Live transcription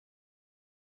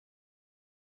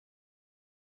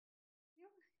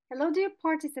Hello, dear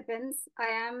participants. I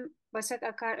am Başak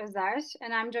Akar Özer,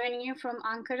 and I'm joining you from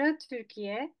Ankara,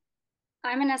 Turkey.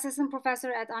 I'm an assistant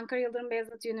professor at Ankara Yıldırım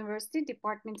Beyazıt University,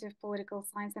 Department of Political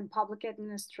Science and Public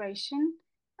Administration.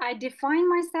 I define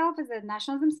myself as a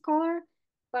nationalism scholar,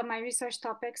 but my research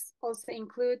topics also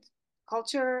include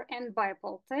culture and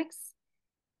biopolitics.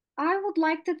 I would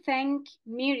like to thank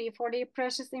MIRI for the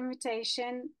precious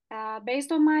invitation.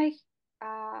 Based on my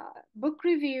book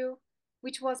review,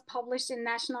 which was published in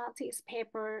Nationality's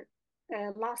paper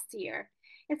last year.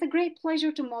 It's a great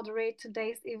pleasure to moderate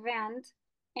today's event,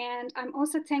 and I'm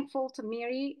also thankful to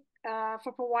MIRI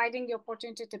for providing the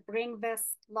opportunity to bring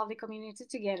this lovely community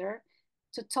together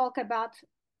to talk about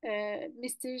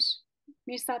Mr.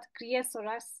 Mirsad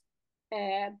Kriještorac's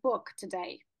book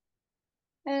today.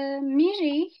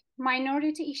 MIRI,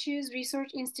 Minority Issues Research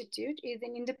Institute, is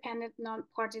an independent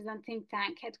non-partisan think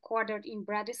tank headquartered in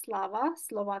Bratislava,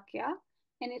 Slovakia,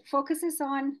 and it focuses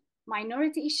on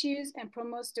minority issues and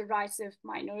promotes the rights of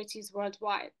minorities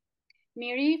worldwide.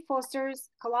 MIRI fosters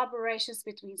collaborations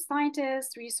between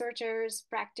scientists, researchers,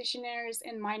 practitioners,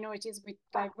 and minorities with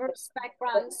diverse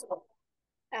backgrounds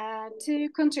to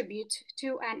contribute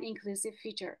to an inclusive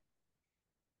future.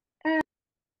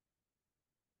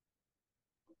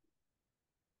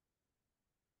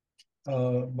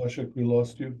 Başak, we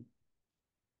lost you.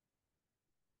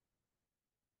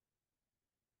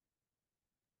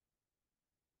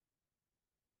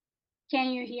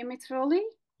 Can you hear me thoroughly?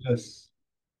 Yes.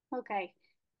 Okay.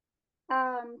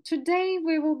 Today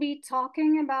we will be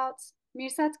talking about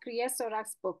Mirsad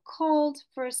Kriještorac's book called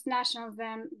First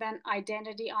Nationalism, Then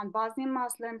Identity on Bosnian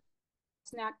Muslims,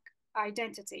 Bosniak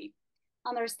Identity,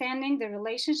 understanding the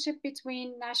relationship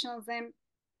between nationalism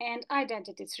and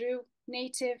identity through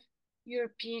native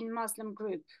European Muslim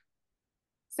group.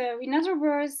 So in other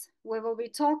words, we will be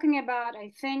talking about,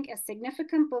 I think, a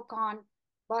significant book on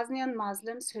Bosnian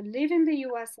Muslims who live in the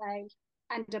USA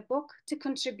and a book to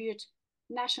contribute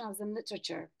nationalism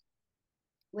literature.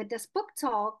 With this book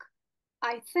talk,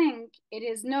 I think it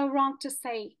is no wrong to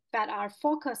say that our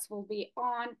focus will be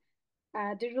on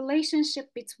the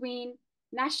relationship between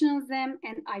nationalism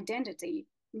and identity,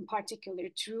 in particular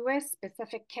through a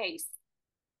specific case.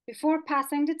 Before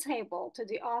passing the table to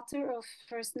the author of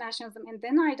First Nationalism and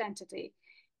Then Identity,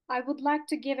 I would like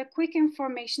to give a quick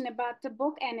information about the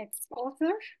book and its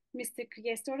author, Mr.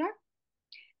 Kriještorac.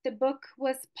 The book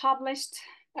was published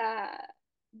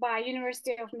by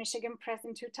University of Michigan Press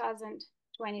in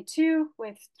 2022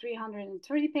 with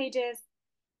 330 pages.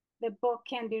 The book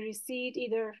can be received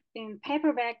either in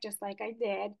paperback, just like I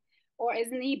did, or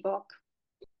as an ebook.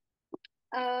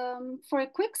 For a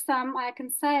quick sum, I can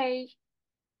say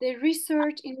the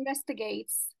research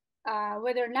investigates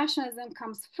whether nationalism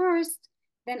comes first,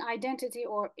 then identity,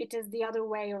 or it is the other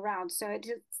way around. So it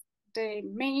is the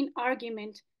main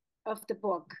argument of the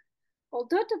book.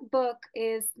 Although the book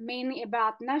is mainly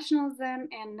about nationalism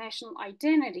and national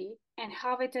identity and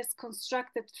how it is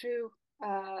constructed through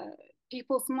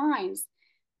people's minds,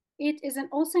 it is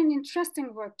also an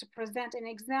interesting work to present an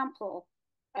example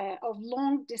of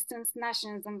long-distance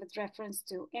nationalism with reference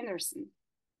to Anderson.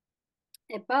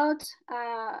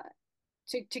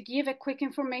 To give a quick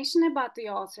information about the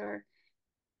author,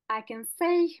 I can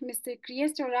say Mr.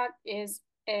 Kriještorac is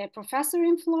a professor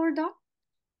in Florida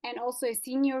and also a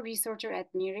senior researcher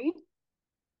at MIRI.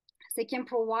 They can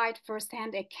provide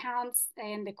firsthand accounts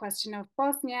in the question of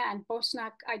Bosnia and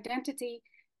Bosniak identity.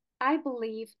 I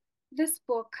believe this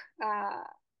book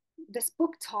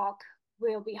talk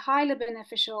will be highly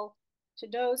beneficial to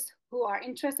those who are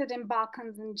interested in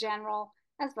Balkans in general,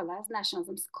 as well as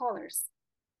nationalism scholars.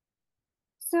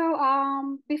 So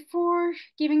before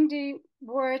giving the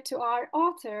word to our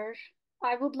author,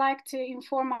 I would like to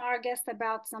inform our guests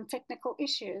about some technical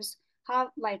issues,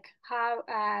 how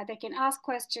they can ask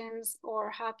questions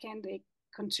or how can they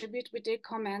contribute with their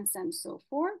comments and so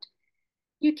forth.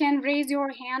 You can raise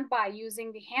your hand by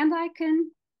using the hand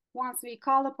icon. Once we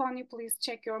call upon you, please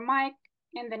check your mic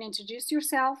and then introduce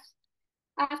yourself.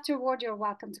 Afterward, you're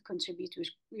welcome to contribute with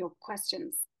your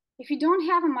questions. If you don't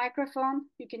have a microphone,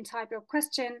 you can type your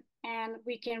question and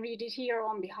we can read it here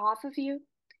on behalf of you.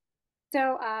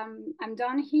 So I'm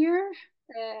done here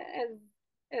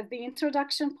as the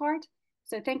introduction part.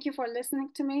 So thank you for listening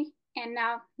to me. And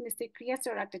now, Mr.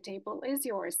 Kriještorac, the table is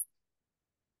yours.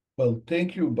 Well,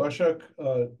 thank you, Başak.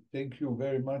 Thank you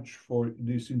very much for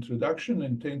this introduction,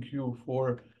 and thank you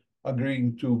for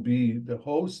agreeing to be the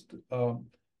host.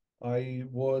 It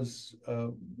was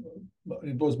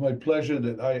my pleasure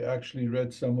that I actually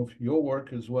read some of your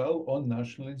work as well on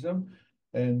nationalism,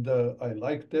 and I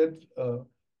liked it.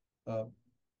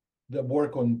 the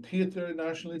work on theater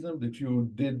nationalism that you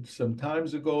did some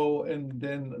times ago, and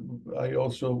then I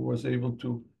also was able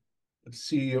to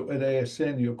see at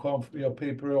ASN your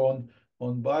paper on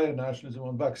bionationalism,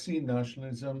 on vaccine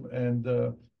nationalism,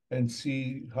 and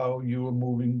see how you are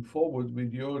moving forward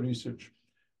with your research.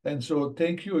 And so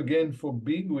thank you again for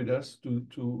being with us to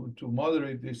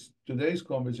moderate today's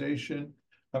conversation.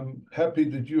 I'm happy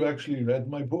that you actually read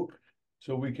my book,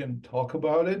 so we can talk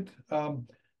about it.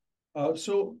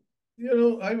 So,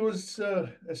 I was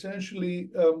essentially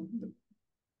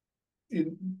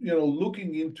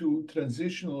looking into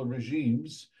transitional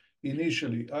regimes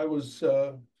initially. I was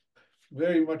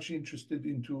very much interested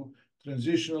into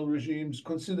transitional regimes,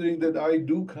 considering that I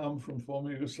do come from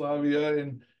former Yugoslavia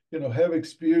and have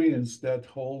experienced that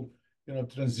whole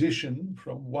transition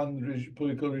from one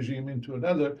political regime into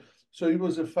another. So it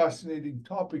was a fascinating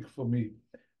topic for me.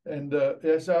 And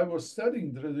as I was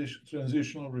studying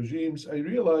transitional regimes, I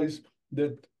realized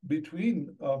that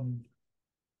between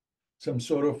some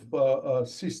sort of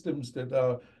systems that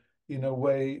are in a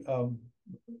way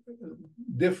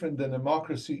different than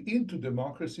democracy into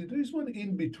democracy, there is one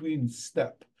in-between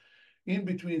step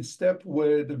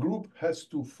where the group has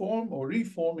to form or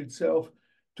reform itself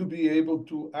to be able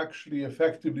to actually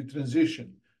effectively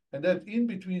transition. And that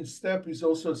in-between step is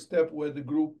also a step where the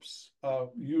groups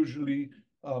usually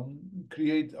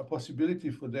create a possibility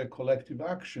for their collective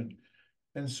action.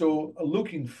 And so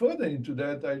looking further into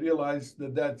that, I realized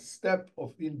that that step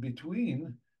of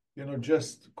in-between,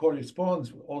 just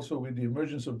corresponds also with the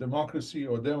emergence of democracy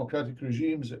or democratic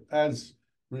regimes as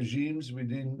regimes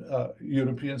within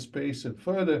European space and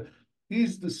further,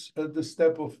 is the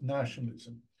step of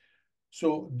nationalism.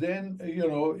 So then,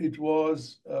 it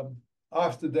was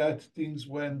after that, things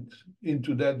went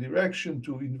into that direction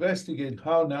to investigate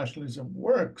how nationalism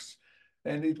works.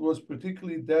 And it was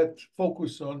particularly that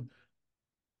focus on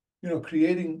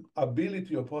creating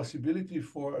ability or possibility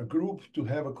for a group to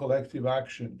have a collective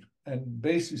action. And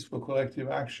basis for collective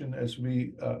action, as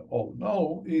we all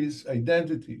know, is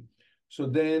identity. So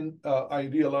then I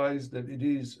realized that it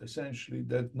is essentially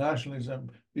that nationalism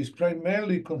is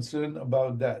primarily concerned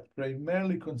about that,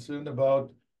 primarily concerned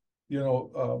about,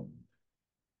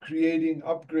 creating,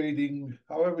 upgrading,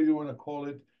 however you want to call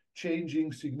it,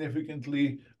 changing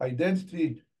significantly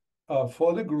identity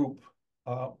for the group,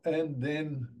 and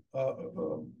then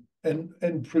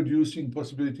and producing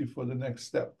possibility for the next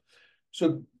step.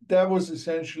 So that was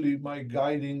essentially my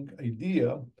guiding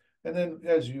idea. And then,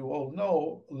 as you all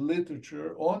know,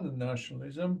 literature on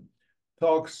nationalism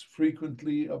talks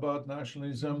frequently about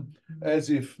nationalism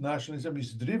as if nationalism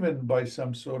is driven by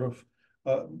some sort of,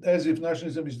 as if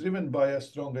nationalism is driven by a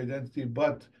strong identity,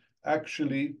 but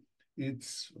actually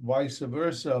it's vice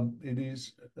versa. It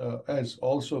is, as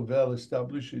also well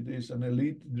established, it is an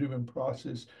elite-driven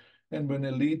process. And when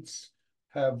elites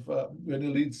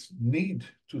need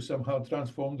to somehow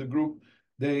transform the group,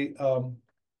 they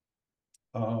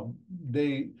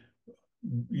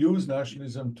use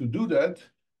nationalism to do that,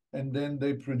 and then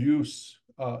they produce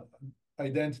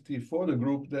identity for the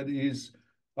group that is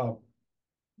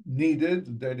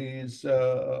needed, that is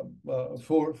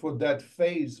for that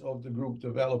phase of the group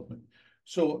development.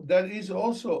 So that is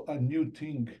also a new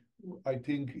thing, I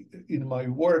think, in my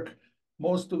work.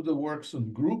 Most of the works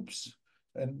on groups,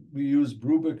 and we use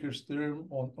Brubaker's term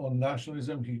on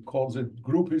nationalism, he calls it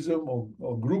groupism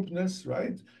or groupness,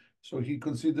 right? So he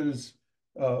considers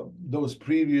those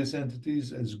previous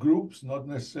entities as groups, not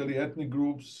necessarily ethnic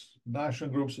groups, national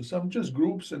groups, or some just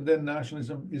groups, and then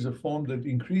nationalism is a form that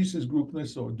increases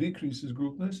groupness or decreases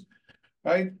groupness,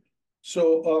 right?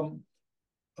 So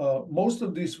most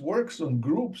of these works on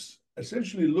groups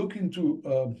essentially look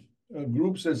into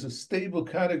groups as a stable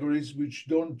categories which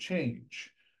don't change,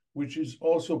 which is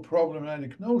also a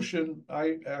problematic notion.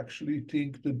 I actually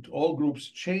think that all groups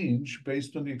change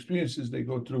based on the experiences they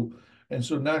go through. And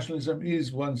so nationalism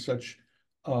is one such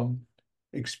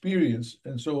experience.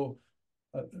 And so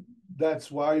that's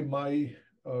why my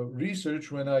research,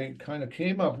 when I kind of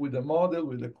came up with a model,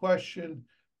 with a question,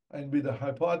 and with a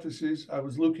hypothesis, I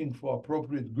was looking for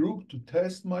appropriate group to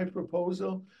test my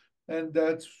proposal. And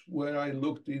that's where I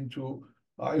looked into,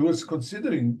 I was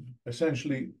considering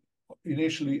essentially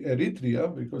initially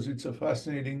Eritrea, because it's a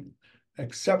fascinating,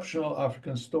 exceptional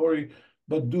African story,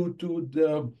 but due to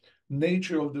the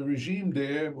nature of the regime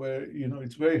there, where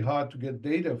it's very hard to get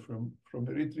data from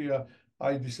Eritrea,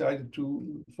 I decided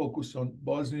to focus on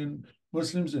Bosnian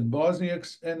Muslims and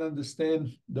Bosniaks and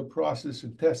understand the process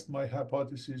and test my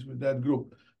hypothesis with that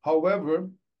group. However,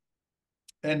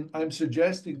 and I'm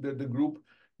suggesting that the group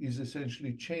is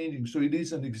essentially changing. So it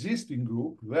is an existing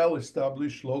group,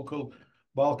 well-established local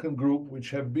Balkan group, which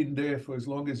have been there for as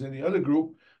long as any other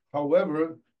group.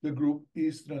 However, the group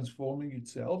is transforming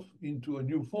itself into a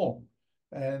new form.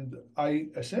 And I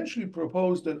essentially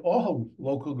propose that all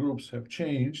local groups have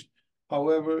changed.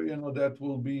 However, that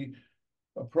will be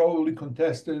probably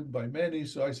contested by many.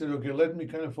 So I said, okay, let me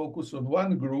kind of focus on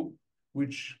one group,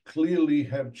 which clearly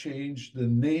have changed the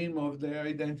name of their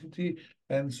identity.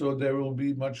 And so there will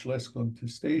be much less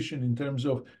contestation in terms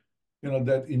of,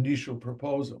 that initial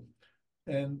proposal.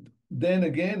 And then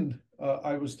again,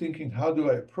 I was thinking, how do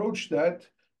I approach that?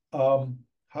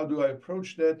 How do I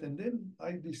approach that? And then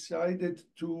I decided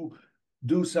to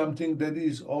do something that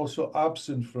is also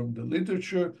absent from the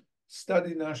literature,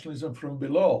 study nationalism from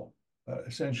below.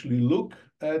 Essentially look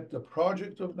at the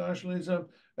project of nationalism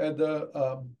at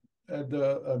the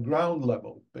ground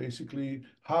level, basically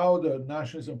how the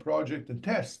nationalism project and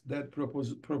test that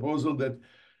proposal that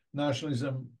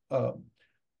nationalism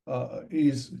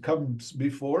comes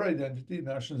before identity.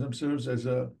 Nationalism serves as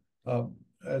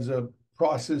a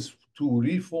process to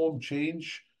reform,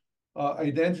 change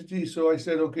identity. So I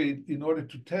said, okay, in order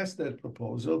to test that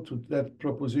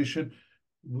proposition,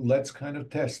 let's kind of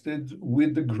test it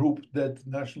with the group that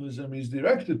nationalism is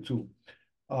directed to.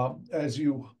 As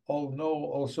you all know,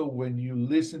 also when you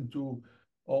listen to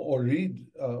or read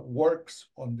works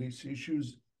on these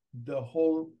issues, the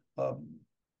whole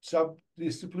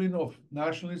sub-discipline of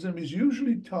nationalism is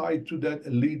usually tied to that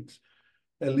elite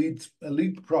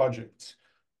projects,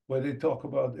 where they talk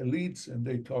about elites and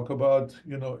they talk about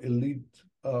elite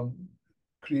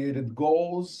created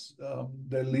goals,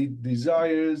 the elite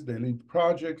desires, the elite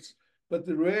projects, but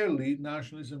rarely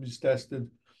nationalism is tested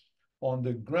on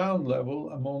the ground level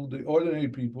among the ordinary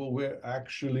people, where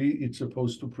actually it's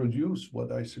supposed to produce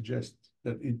what I suggest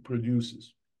that it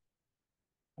produces.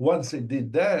 Once I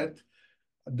did that,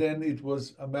 then it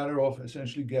was a matter of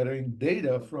essentially gathering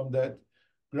data from that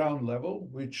ground level,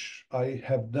 which I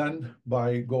have done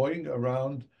by going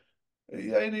around.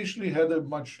 I initially had a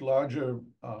much larger,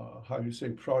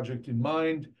 project in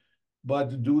mind,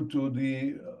 but due to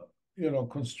the,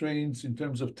 constraints in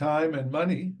terms of time and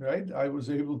money, right? I was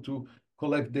able to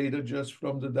collect data just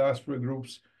from the diaspora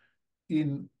groups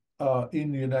in the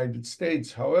United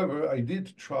States. However, I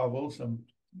did travel some,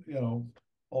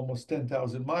 almost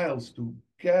 10,000 miles to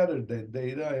gather that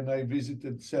data, and I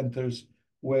visited centers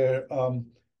where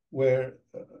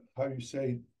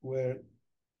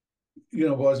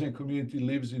Bosnian community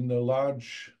lives in the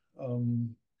large,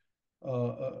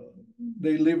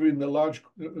 they live in the large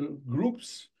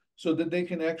groups so that they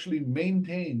can actually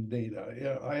maintain data.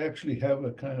 Yeah, I actually have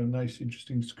a kind of nice,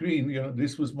 interesting screen.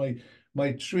 This was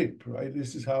my trip, right?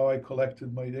 This is how I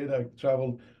collected my data. I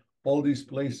traveled all these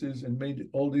places and made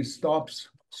all these stops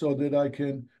so that I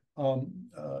can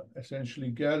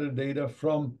essentially gather data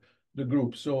from the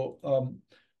group. So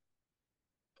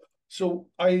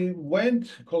I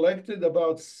collected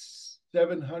about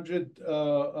 700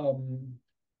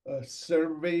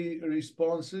 survey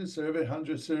responses,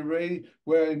 700 survey,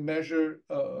 where I measure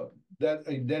that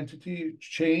identity,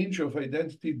 change of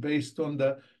identity based on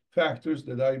the factors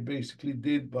that I basically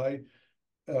did by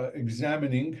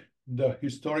examining the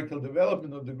historical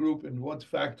development of the group and what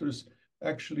factors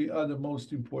actually are the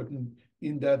most important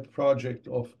in that project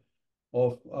of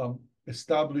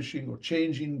establishing or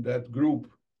changing that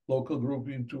group, local group,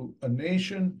 into a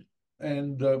nation.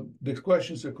 And the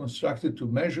questions are constructed to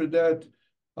measure that.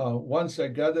 Once I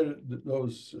gather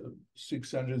those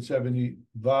 670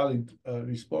 valid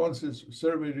responses,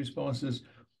 survey responses,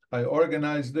 I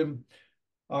organize them.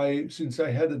 Since I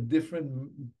had a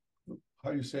different,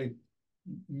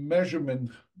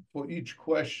 measurement for each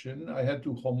question, I had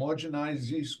to homogenize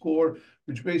Z-score,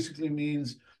 which basically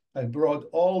means I brought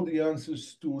all the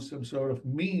answers to some sort of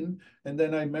mean, and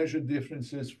then I measured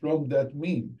differences from that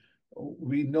mean.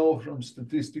 We know from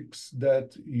statistics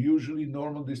that usually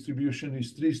normal distribution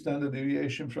is 3 standard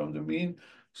deviation from the mean.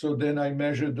 So then I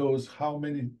measured those, how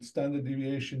many standard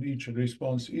deviation each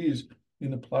response is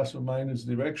in a plus or minus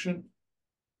direction.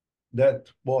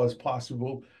 That was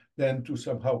possible then to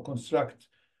somehow construct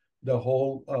the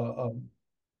whole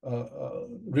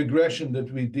regression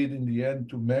that we did in the end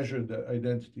to measure the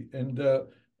identity. And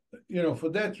for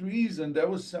that reason, that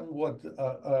was somewhat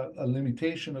a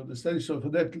limitation of the study. So for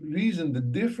that reason, the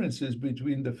differences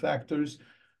between the factors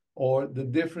or the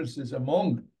differences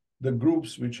among the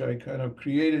groups, which I kind of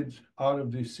created out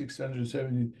of these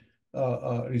 670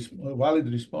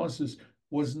 valid responses,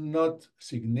 was not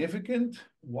significant.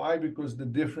 Why? Because the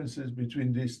differences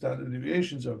between these standard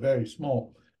deviations are very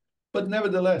small. But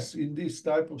nevertheless, in this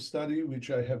type of study, which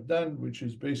I have done, which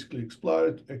is basically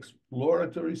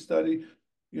exploratory study,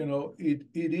 it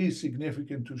is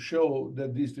significant to show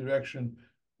that this direction,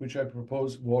 which I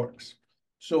propose, works.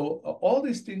 So all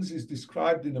these things is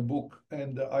described in a book,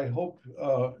 and I hope,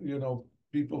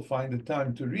 people find the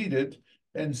time to read it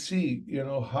and see,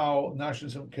 how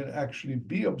nationalism can actually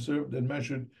be observed and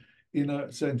measured in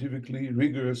a scientifically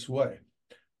rigorous way.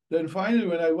 Then finally,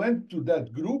 when I went to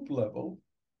that group level,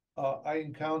 I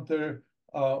encounter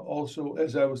also,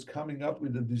 as I was coming up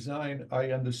with the design,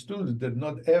 I understood that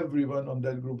not everyone on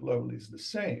that group level is the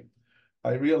same.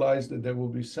 I realized that there will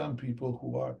be some people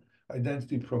who are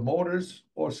identity promoters,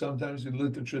 or sometimes in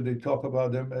literature they talk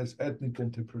about them as ethnic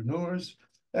entrepreneurs,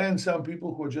 and some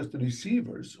people who are just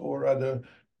receivers or other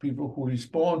people who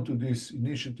respond to these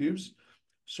initiatives.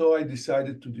 So I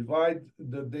decided to divide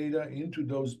the data into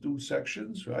those two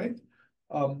sections, right?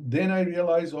 Then I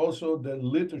realized also that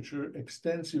literature,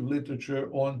 extensive literature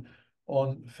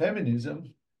on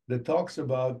feminism that talks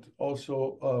about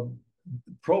also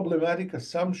problematic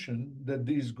assumption that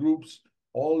these groups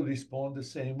all respond the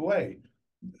same way.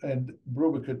 And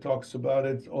Brubaker talks about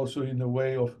it also in the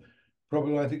way of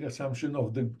problematic assumption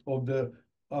of the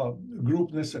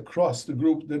groupness across the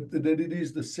group, that it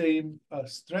is the same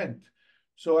strength.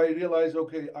 So I realized,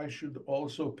 okay, I should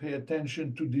also pay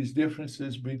attention to these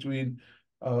differences between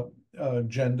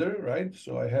gender, right?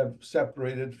 So I have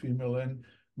separated female and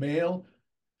male.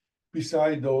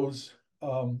 Beside those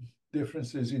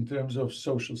differences in terms of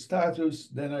social status,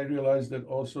 then I realized that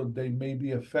also they may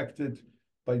be affected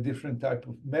by different type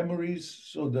of memories.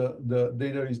 So the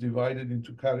data is divided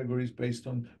into categories based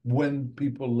on when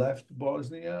people left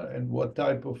Bosnia and what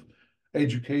type of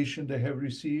education they have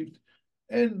received.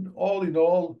 And all in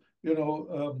all,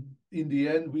 in the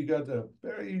end, we got a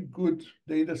very good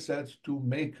data set to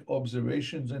make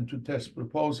observations and to test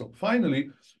proposal.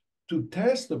 Finally, to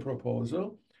test the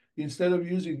proposal, instead of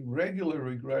using regular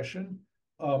regression,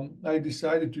 I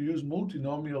decided to use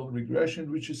multinomial regression,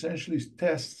 which essentially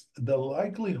tests the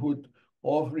likelihood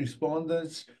of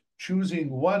respondents choosing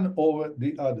one over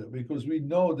the other, because we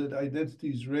know that identity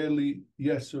is rarely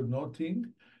yes or no thing.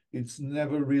 It's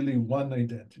never really one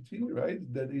identity, right?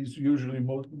 That is usually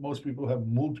most people have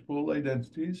multiple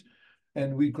identities,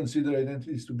 and we consider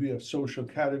identities to be social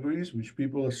categories, which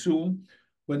people assume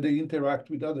when they interact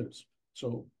with others.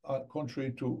 So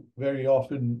contrary to very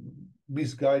often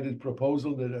misguided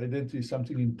proposal that identity is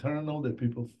something internal that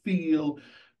people feel,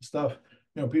 stuff,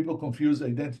 people confuse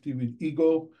identity with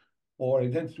ego or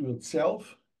identity with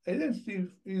self. Identity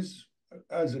is,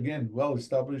 as again, well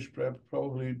established,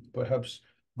 perhaps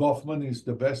Goffman is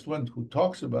the best one who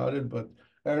talks about it, but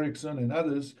Erickson and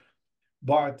others,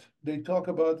 but they talk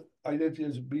about identity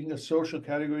as being a social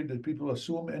category that people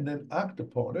assume and then act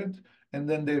upon it, and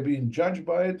then they're being judged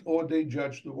by it, or they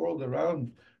judge the world around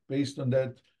based on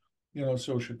that,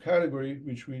 social category,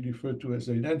 which we refer to as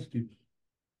identity.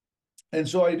 And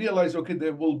so I realized, okay,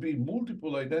 there will be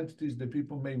multiple identities that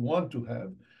people may want to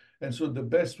have. And so the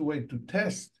best way to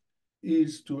test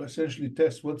is to essentially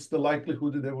test what's the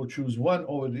likelihood that they will choose one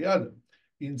over the other,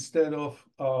 instead of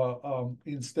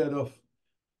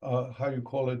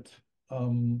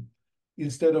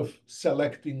instead of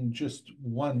selecting just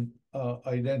one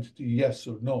identity, yes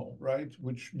or no, right,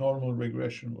 which normal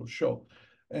regression will show.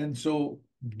 And so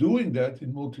doing that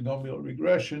in multinomial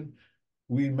regression,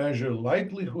 we measure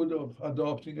likelihood of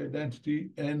adopting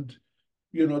identity, and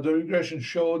the regression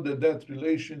showed that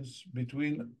relations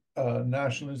between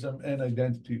nationalism and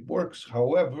identity works.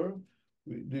 However,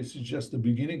 this is just the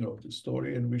beginning of the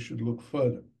story, and we should look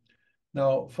further.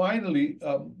 Now, finally,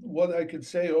 what I can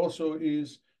say also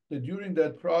is that during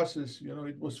that process,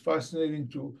 it was fascinating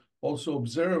to also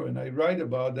observe, and I write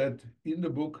about that in the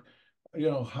book,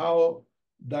 how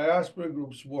diaspora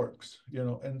groups works,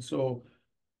 and so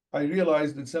I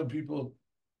realized that some people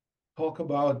talk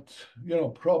about,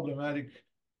 problematic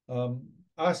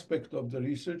aspect of the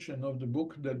research and of the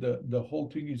book, that the whole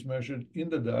thing is measured in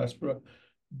the diaspora.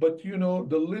 But,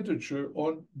 the literature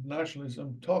on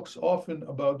nationalism talks often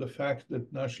about the fact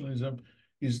that nationalism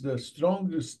is the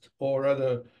strongest, or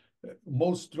rather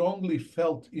most strongly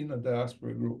felt in a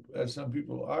diaspora group. As some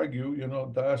people argue,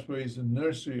 diaspora is the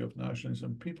nursery of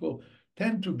nationalism. People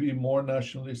tend to be more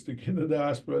nationalistic in the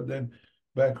diaspora than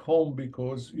back home,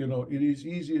 because, it is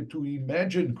easier to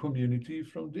imagine community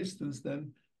from distance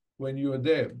than when you are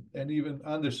there. And even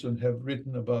Anderson have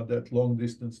written about that long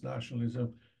distance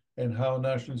nationalism and how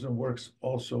nationalism works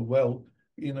also well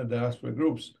in a diaspora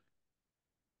groups.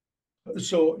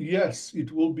 So yes,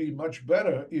 it will be much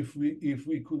better if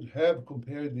we could have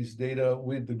compared this data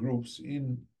with the groups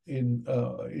in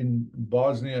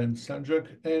Bosnia and Sanjak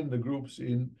and the groups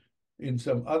in in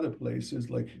some other places,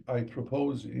 like I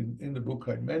propose in the book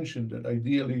I mentioned, that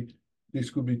ideally this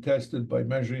could be tested by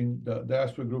measuring the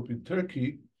diaspora group in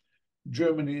Turkey,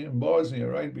 Germany, and Bosnia,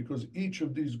 right? Because each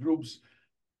of these groups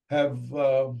have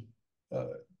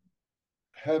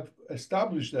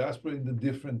established diaspora in the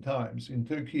different times. In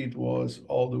Turkey, it was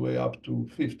all the way up to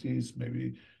 50s,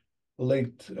 maybe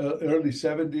early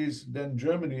 70s. Then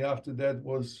Germany, after that,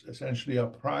 was essentially a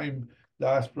prime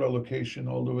diaspora location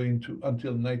all the way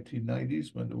until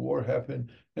 1990s when the war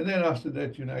happened. And then after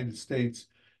that, United States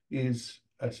was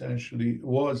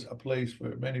a place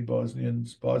where many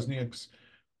Bosniaks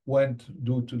went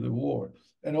due to the war.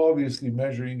 And obviously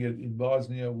measuring it in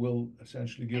Bosnia will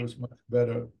essentially give us much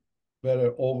better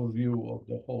overview of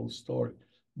the whole story.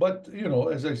 But,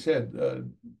 as I said,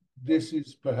 this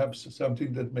is perhaps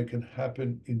something that can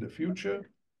happen in the future.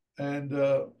 And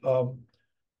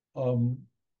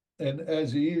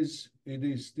as is, it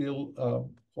is still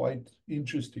quite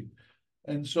interesting.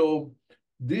 And so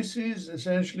this is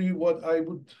essentially what I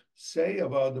would say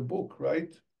about the book,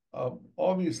 right?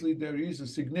 Obviously, there is a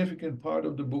significant part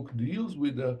of the book deals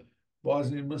with the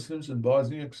Bosnian Muslims and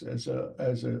Bosniaks as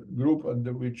a group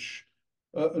under which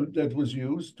that was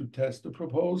used to test the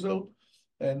proposal,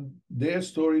 and their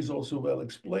story is also well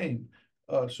explained.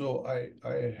 So I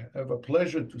have a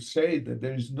pleasure to say that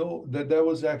that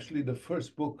was actually the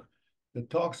first book that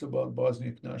talks about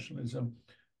Bosniak nationalism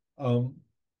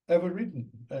ever written,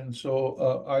 and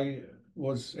so I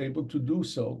was able to do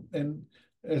so. And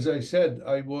as I said,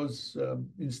 I was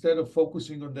instead of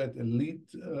focusing on that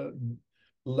elite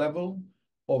level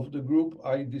of the group,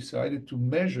 I decided to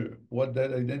measure what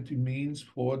that identity means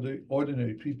for the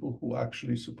ordinary people who are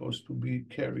actually supposed to be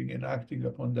carrying and acting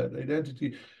upon that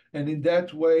identity. And in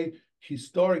that way,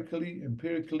 historically,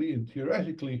 empirically, and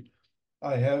theoretically,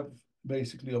 I have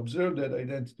basically observed that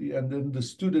identity and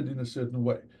understood it in a certain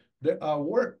way. There are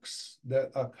works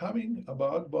that are coming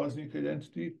about Bosniak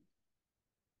identity.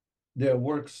 There are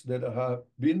works that have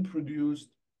been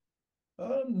produced,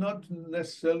 not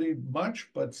necessarily much,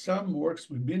 but some works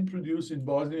have been produced in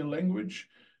Bosnian language.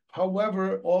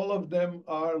 However, all of them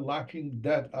are lacking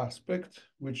that aspect,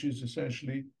 which is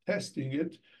essentially testing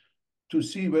it to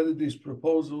see whether these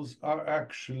proposals are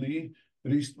actually,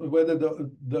 whether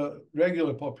the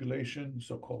regular population,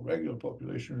 so-called regular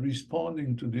population,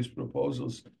 responding to these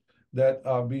proposals that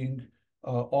are being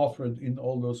offered in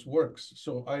all those works.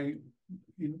 So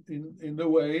in the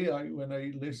way, when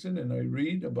I listen and I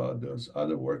read about those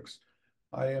other works,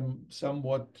 I am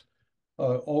somewhat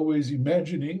always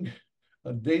imagining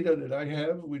a data that I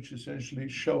have, which essentially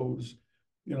shows,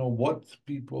 what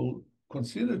people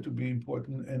consider to be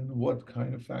important and what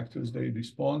kind of factors they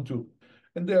respond to.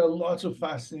 And there are lots of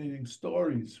fascinating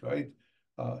stories, right?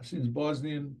 Since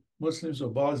Bosnian Muslims or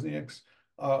Bosniaks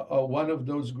are one of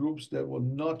those groups that were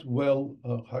not well,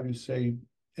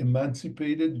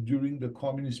 emancipated during the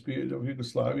communist period of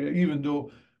Yugoslavia, even though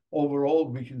overall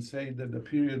we can say that the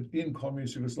period in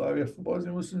communist Yugoslavia for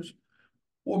Bosnian Muslims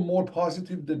were more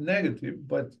positive than negative,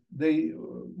 but they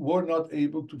were not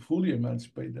able to fully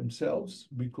emancipate themselves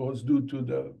because due to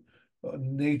the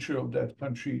nature of that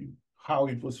country, how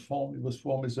it was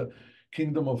formed as a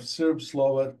kingdom of Serbs,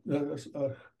 Croats,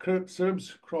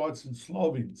 and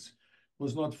Slovenes. It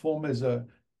was not formed as a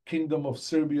kingdom of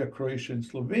Serbia, Croatia, and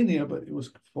Slovenia, but it was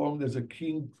formed as a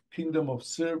kingdom of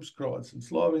Serbs, Croats, and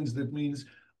Slovenes. That means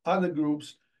other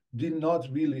groups did not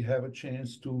really have a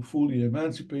chance to fully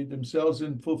emancipate themselves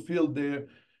and fulfill their,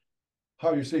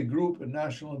 group and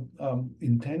national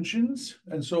intentions.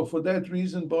 And so for that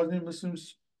reason, Bosnian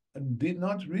Muslims did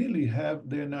not really have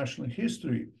their national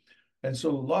history. And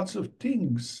so lots of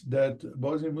things that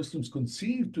Bosnian Muslims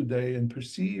conceive today and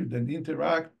perceived and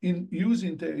use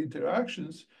in their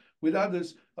interactions with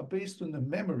others are based on the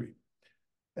memory.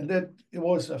 And that it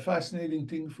was a fascinating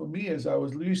thing for me as I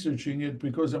was researching it,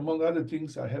 because among other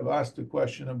things, I have asked the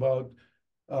question about,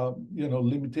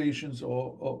 limitations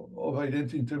of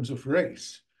identity in terms of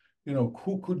race.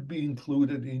 Who could be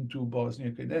included into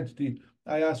Bosniak identity?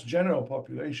 I asked general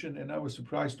population, and I was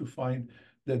surprised to find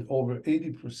that over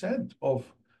 80% of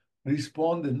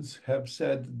respondents have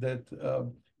said that,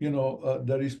 the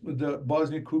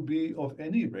Bosniak could be of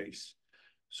any race.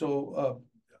 So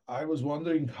I was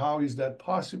wondering, how is that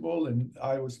possible? And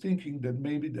I was thinking that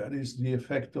maybe that is the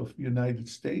effect of the United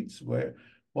States, where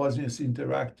Bosnians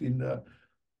interact in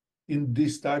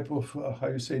this type of,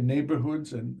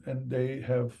 neighborhoods, and they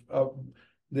have,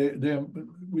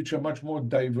 which are much more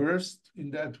diverse in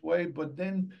that way. But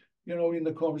then, in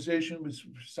the conversation with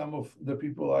some of the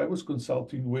people I was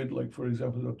consulting with, like, for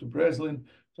example, Dr.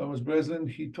 Thomas Breslin,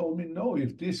 he told me, no,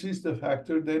 if this is the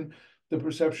factor, then the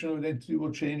perception of identity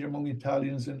will change among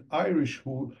Italians and Irish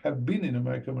who have been in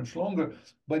America much longer,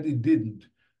 but it didn't.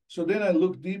 So then I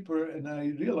looked deeper and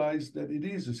I realized that it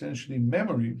is essentially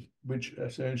memory, which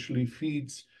essentially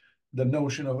feeds the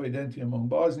notion of identity among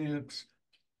Bosniaks,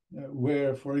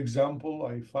 where, for example,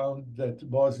 I found that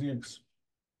Bosniaks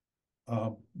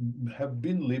have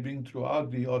been living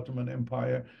throughout the Ottoman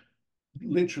Empire,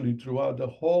 literally throughout the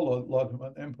whole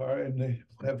Ottoman Empire, and they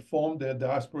have formed their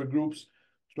diaspora groups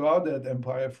throughout that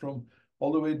empire from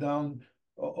all the way down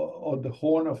on the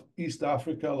Horn of East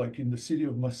Africa, like in the city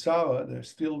of Massawa. There's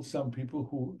still some people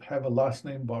who have a last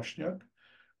name Bosniak,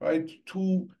 right?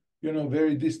 To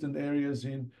very distant areas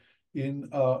in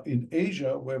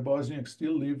Asia where Bosniaks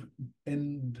still live,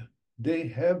 and they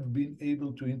have been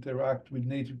able to interact with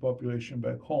native population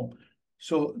back home.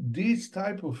 So these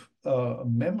type of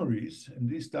memories and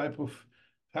these type of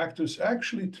factors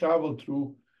actually travel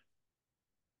through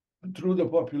the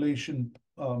population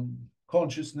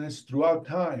consciousness throughout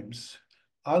times,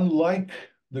 unlike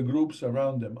the groups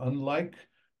around them, unlike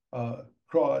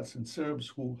Croats and Serbs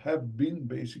who have been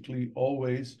basically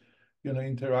always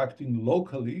interacting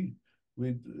locally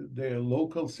with their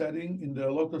local setting, in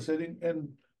their local setting, and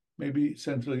maybe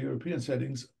Central European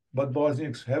settings, but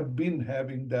Bosniaks have been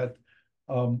having that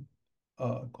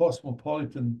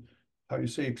cosmopolitan, how you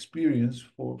say, experience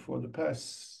for the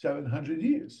past 700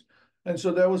 years. And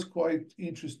so that was quite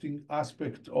interesting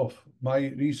aspect of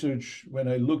my research when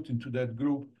I looked into that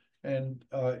group and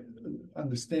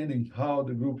understanding how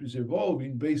the group is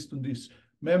evolving based on these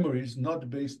memories, not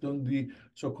based on the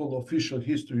so-called official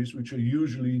histories, which are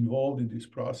usually involved in this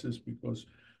process because,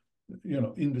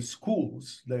 in the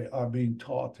schools, they are being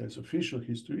taught as official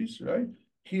histories, right?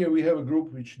 Here we have a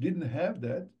group which didn't have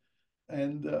that.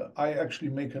 And I actually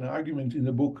make an argument in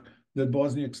the book that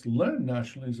Bosniaks learn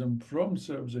nationalism from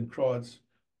Serbs and Croats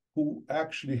who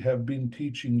actually have been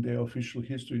teaching their official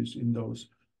histories in those,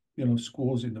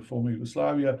 schools in the former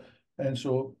Yugoslavia. And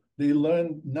so they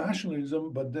learned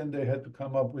nationalism, but then they had to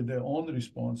come up with their own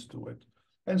response to it.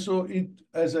 And so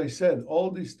as I said, all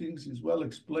these things is well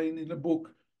explained in the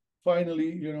book.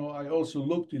 Finally, I also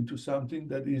looked into something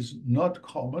that is not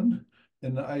common.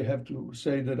 And I have to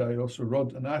say that I also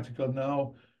wrote an article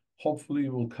now, hopefully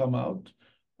it will come out,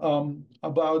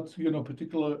 about,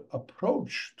 particular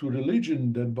approach to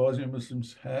religion that Bosnian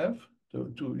Muslims have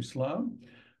to Islam.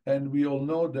 And we all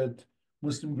know that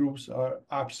Muslim groups are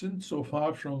absent so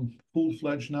far from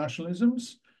full-fledged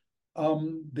nationalisms.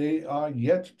 They are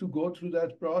yet to go through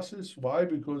that process. Why?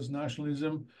 Because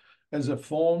nationalism as a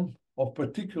form of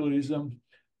particularism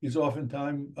is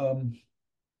oftentimes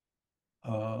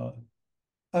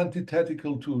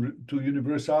antithetical to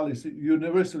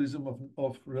universalism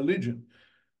of religion.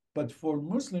 But for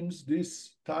Muslims,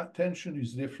 this tension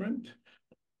is different.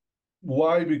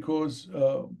 Why? Because,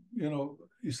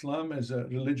 Islam as a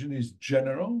religion is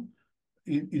general.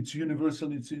 It's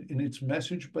universal in its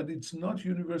message, but it's not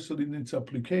universal in its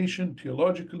application.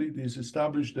 Theologically, it is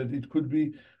established that it could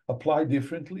be applied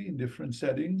differently in different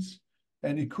settings,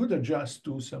 and it could adjust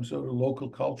to some sort of local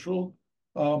cultural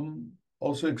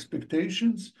also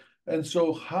expectations. And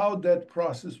so how that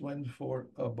process went for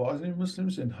Bosnian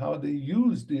Muslims and how they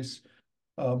use this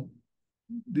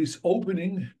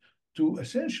opening to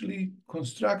essentially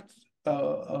construct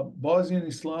Bosnian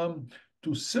Islam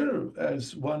to serve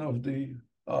as one of the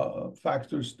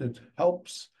factors that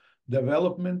helps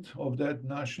development of that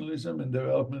nationalism and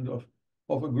development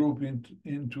of a group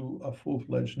into a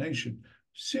full-fledged nation.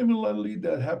 Similarly,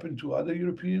 that happened to other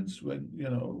Europeans when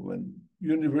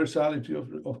universality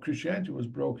of Christianity was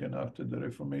broken after the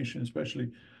Reformation,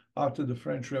 especially after the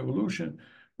French Revolution,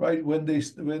 right?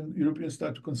 When Europeans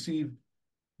start to conceive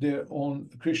their own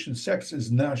Christian sects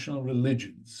as national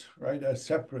religions, right? As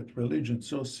separate religions.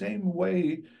 So same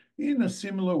way, in a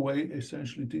similar way,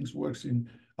 essentially things works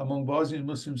among Bosnian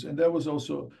Muslims. And that was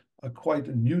also quite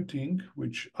a new thing,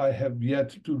 which I have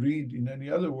yet to read in any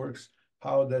other works,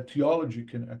 how that theology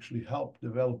can actually help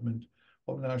development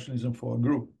of nationalism for a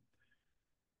group.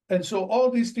 And so all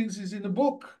these things is in the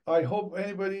book. I hope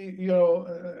anybody,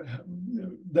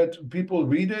 that people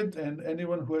read it, and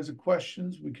anyone who has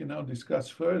questions, we can now discuss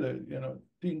further,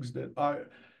 things that are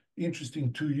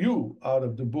interesting to you out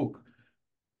of the book.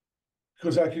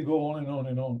 Because I could go on and on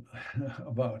and on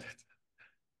about it.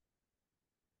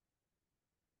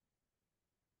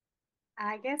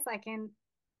 I guess I can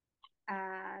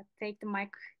take the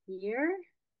mic here.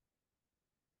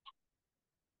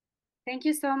 Thank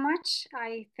you so much.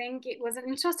 I think it was an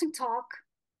interesting talk.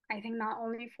 I think not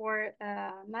only for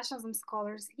nationalism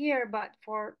scholars here, but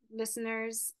for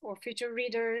listeners or future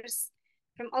readers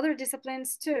from other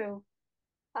disciplines too.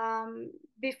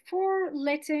 Before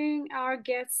letting our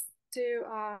guests to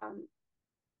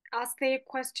ask their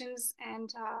questions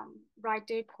and write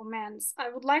their comments, I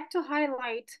would like to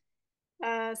highlight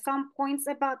some points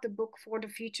about the book for the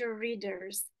future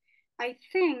readers. I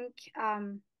think,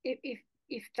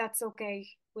 if that's okay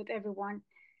with everyone,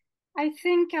 I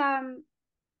think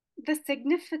the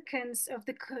significance of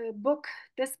the book,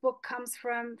 this book comes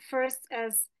from first,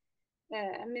 as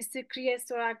Mr.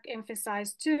 Kriještorac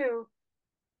emphasized too,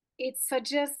 it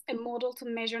suggests a model to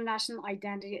measure national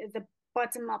identity as a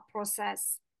bottom-up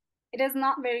process. It is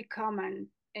not very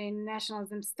common in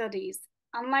nationalism studies.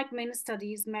 Unlike many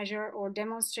studies measure or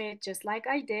demonstrate, just like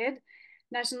I did,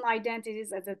 national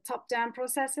identities as a top-down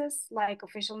processes, like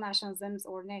official nationalisms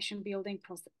or nation-building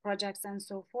projects and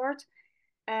so forth.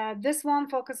 This one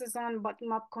focuses on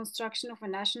bottom-up construction of a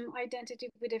national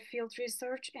identity with a field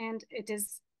research, and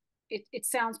it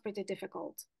sounds pretty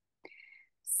difficult.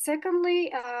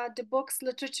 Secondly, the book's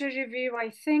literature review,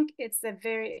 I think it's a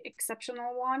very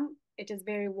exceptional one. It is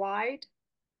very wide,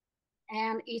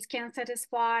 and it can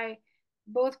satisfy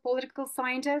both political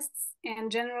scientists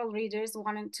and general readers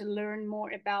wanting to learn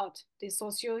more about the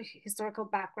socio-historical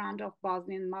background of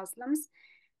Bosnian Muslims.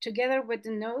 Together with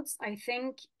the notes, I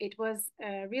think it was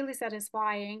really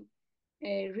satisfying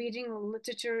reading the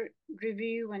literature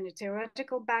review and the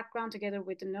theoretical background together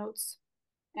with the notes,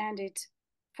 and it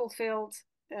fulfilled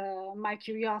my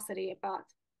curiosity about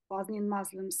Bosnian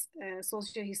Muslims'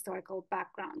 socio-historical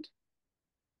background.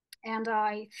 And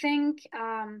I think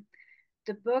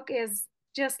the book is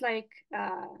just like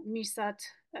Mirsad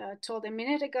told a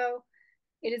minute ago,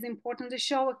 it is important to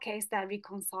show a case that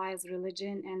reconciles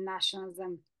religion and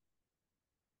nationalism.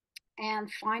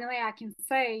 And finally, I can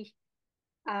say,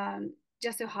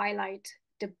 just to highlight,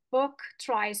 the book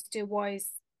tries to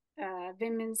voice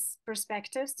women's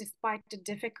perspectives despite the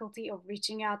difficulty of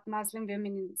reaching out Muslim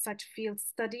women in such field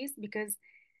studies, because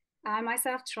I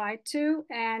myself tried to,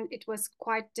 and it was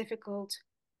quite difficult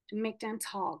to make them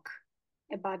talk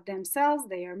about themselves,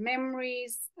 their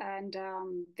memories, and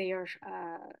their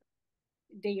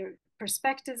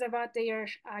perspectives about their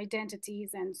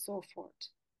identities and so forth.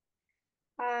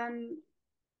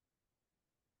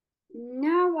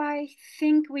 Now I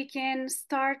think we can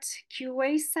start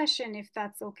QA session if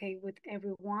that's okay with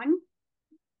everyone.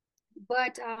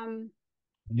 But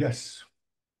yes,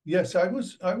 I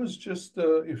was just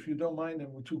if you don't mind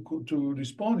to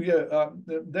respond. Yeah,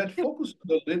 that focus on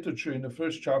the literature in the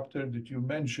first chapter that you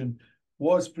mentioned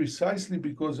was precisely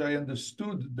because I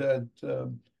understood that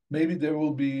maybe there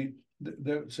will be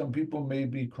some people may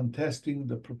be contesting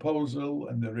the proposal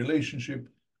and the relationship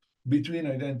between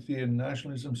identity and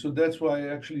nationalism. So that's why I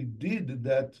actually did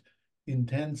that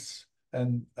intense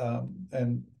and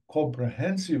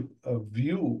comprehensive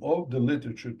view of the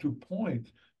literature to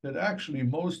point that actually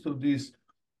most of these,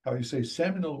 how you say,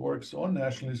 seminal works on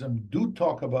nationalism do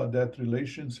talk about that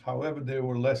relations. However, they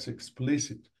were less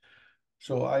explicit.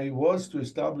 So I was to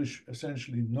establish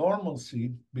essentially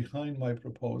normalcy behind my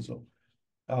proposal.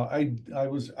 I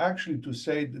was actually to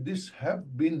say that this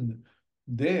have been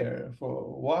there for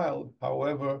a while.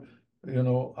 However,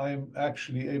 I'm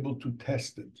actually able to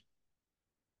test it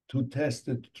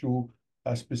through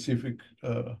a specific,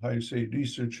 how you say,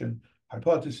 research and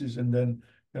hypothesis, and then,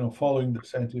 following the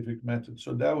scientific method.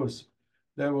 So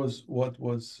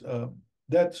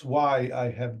that's why I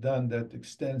have done that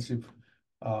extensive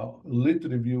lit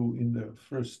review in the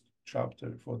first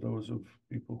chapter for those of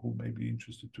people who may be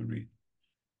interested to read.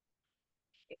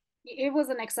 It was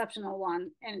an exceptional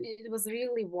one, and it was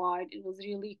really wide. It was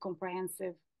really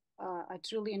comprehensive. I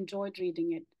truly enjoyed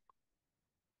reading it.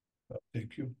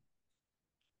 Thank you.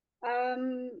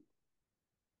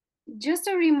 Just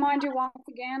a reminder once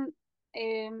again,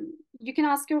 you can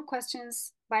ask your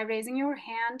questions by raising your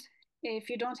hand. If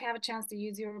you don't have a chance to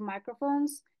use your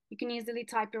microphones, you can easily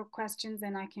type your questions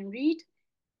and I can read.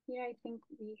 Here, I think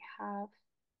we have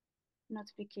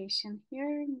notification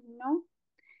here. No.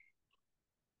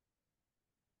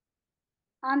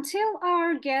 Until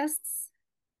our guests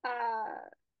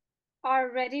are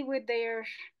ready with their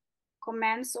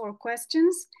comments or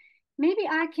questions, maybe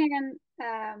I can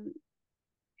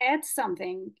add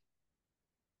something.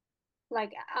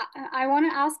 Like I want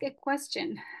to ask a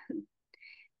question.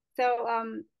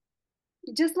 So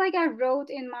just like I wrote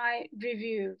in my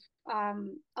review,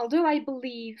 although I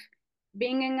believe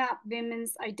bringing up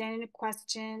women's identity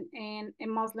question in a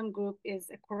Muslim group is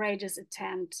a courageous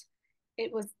attempt,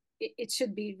 it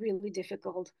should be really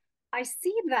difficult. I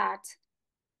see that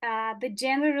the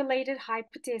gender-related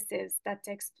hypothesis that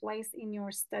takes place in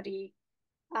your study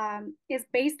is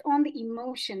based on the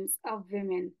emotions of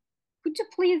women. Could you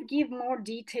please give more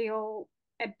detail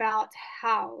about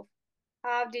how.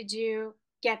 How did you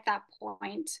get that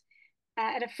point?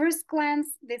 At a first glance,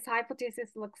 this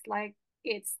hypothesis looks like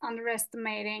it's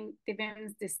underestimating the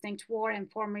women's distinct war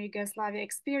and former Yugoslavia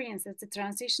experience as the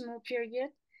transitional period.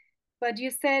 But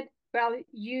you said, well,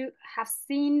 you have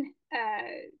seen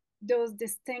those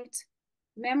distinct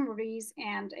memories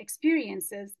and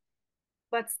experiences,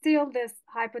 but still this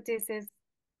hypothesis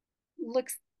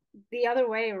looks the other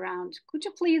way around. Could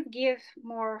you please give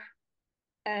more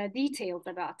details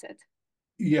about it?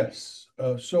 Yes.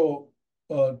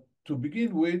 To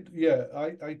begin with, yeah,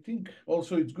 I think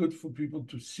also it's good for people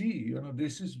to see,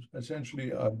 this is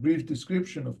essentially a brief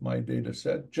description of my data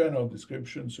set, general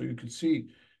description, so you can see,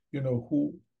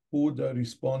 who the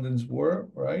respondents were,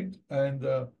 right? And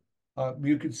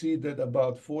you can see that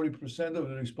about 40% of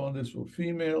the respondents were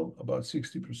female, about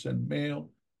 60%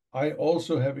 male. I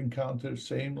also have encountered,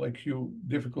 same like you,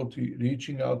 difficulty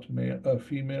reaching out to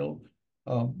female,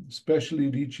 especially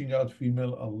reaching out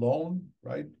female alone,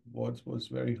 right? Was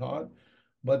very hard.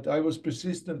 But I was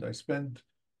persistent. I spent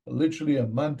literally a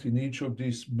month in each of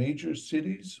these major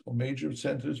cities or major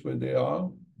centers where they are.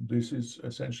 This is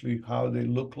essentially how they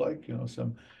look like,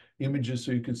 some images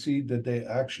so you can see that they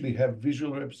actually have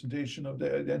visual representation of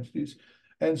their identities.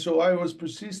 And so I was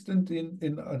persistent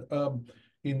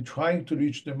in trying to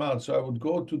reach them out. So I would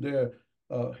go to their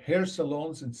hair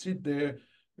salons and sit there,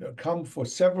 come for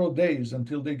several days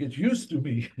until they get used to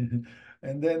me.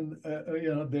 And then,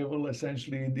 they will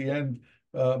essentially, in the end,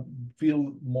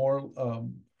 feel more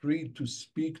free to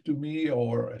speak to me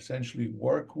or essentially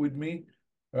work with me,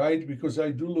 right? Because I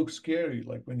do look scary.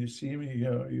 Like when you see me,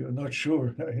 you're not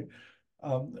sure, right?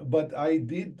 But I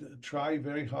did try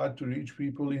very hard to reach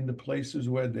people in the places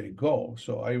where they go.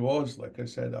 So I was, like I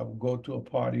said, I would go to a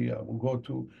party, I would go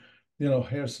to,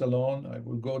 hair salon, I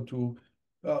would go to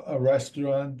a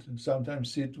restaurant, and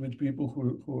sometimes sit with people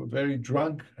who are very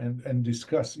drunk and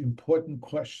discuss important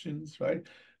questions, right?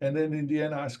 And then in the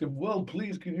end, ask them, well,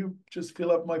 please, can you just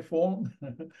fill up my form?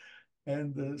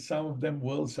 And some of them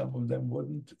will, some of them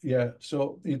wouldn't. Yeah,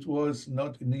 so it was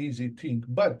not an easy thing.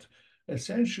 But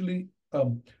essentially,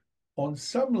 on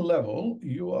some level,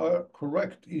 you are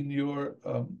correct in your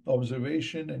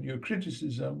observation and your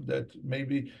criticism that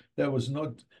maybe that was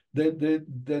not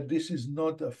that this is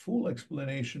not a full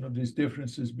explanation of these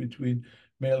differences between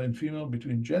male and female,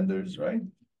 between genders, right?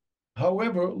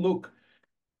 However, look,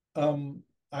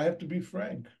 I have to be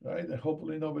frank, right? And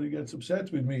hopefully nobody gets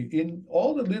upset with me. In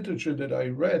all the literature that I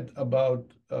read about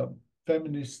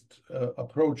feminist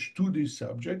approach to this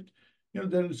subject,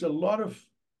 there is a lot of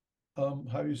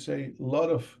a lot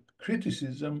of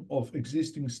criticism of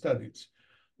existing studies,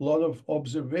 a lot of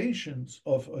observations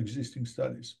of existing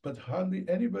studies, but hardly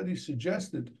anybody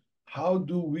suggested how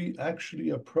do we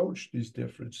actually approach these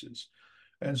differences.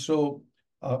 And so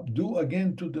due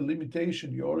again to the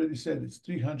limitation, you already said it's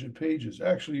 300 pages.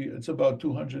 Actually, it's about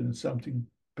 200 and something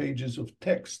pages of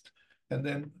text. And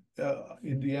then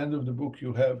in the end of the book,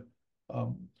 you have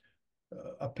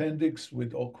appendix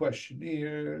with all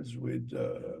questionnaires, with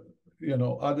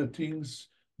other things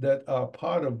that are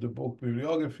part of the book,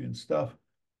 bibliography and stuff.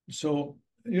 So,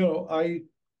 I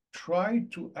try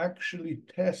to actually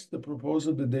test the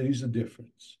proposal that there is a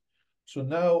difference. So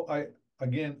now I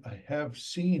have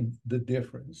seen the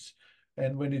difference.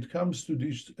 And when it comes to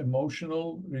this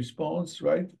emotional response,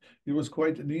 right, it was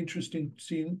quite an interesting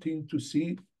thing to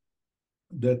see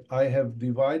that I have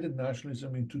divided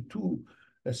nationalism into two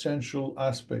essential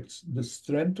aspects: the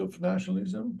strength of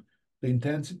nationalism, the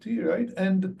intensity, right,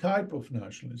 and the type of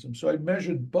nationalism. So I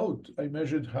measured both. I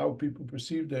measured how people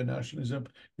perceive their nationalism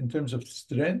in terms of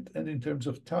strength and in terms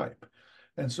of type.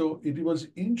 And so it was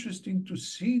interesting to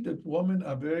see that women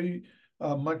are very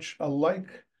much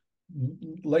alike,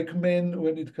 like men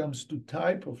when it comes to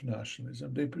type of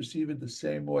nationalism. They perceive it the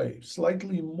same way.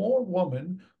 Slightly more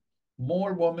women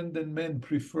than men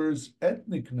prefers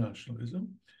ethnic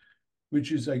nationalism,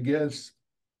 which is, I guess,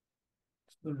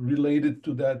 related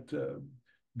to that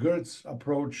Gertz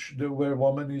approach, where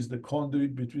woman is the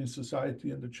conduit between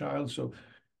society and the child. So,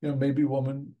 maybe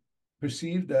women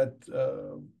perceive that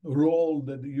role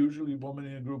that usually women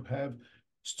in a group have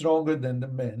stronger than the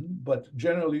men. But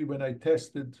generally, when I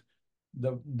tested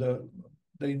the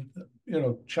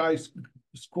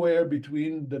chi-square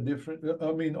between the different,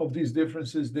 of these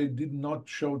differences, they did not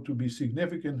show to be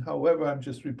significant. However, I'm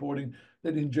just reporting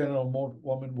that in general, more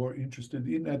women were interested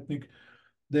in ethnic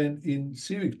than in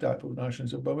civic type of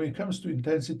nationalism. But when it comes to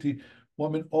intensity,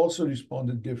 women also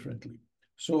responded differently.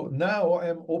 So now I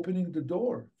am opening the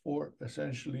door for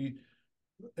essentially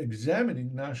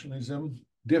examining nationalism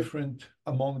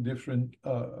among different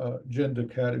gender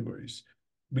categories.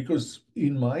 because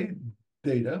in my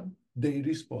data, they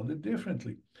responded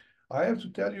differently. I have to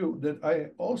tell you that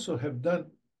I also have done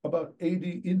about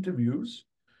 80 interviews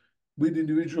with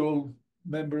individual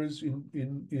members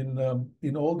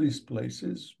in all these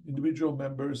places, individual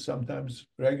members, sometimes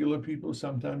regular people,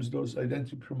 sometimes those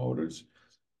identity promoters.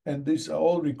 And these are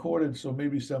all recorded, so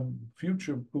maybe some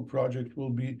future book project will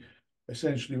be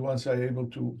essentially once I'm able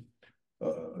to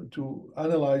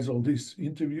analyze all these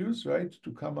interviews, right,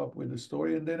 to come up with a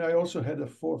story. And then I also had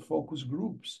 4 focus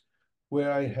groups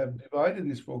where I have divided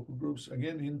these focus groups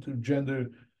again into gender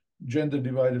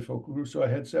divided focus groups. So I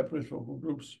had separate focus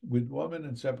groups with women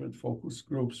and separate focus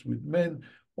groups with men.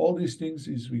 All these things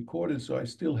is recorded, so I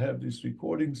still have these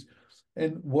recordings.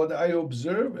 And what I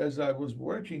observed as I was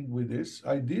working with this,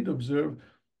 I did observe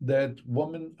that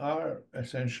women are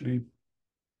essentially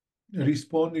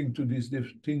responding to these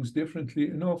things differently,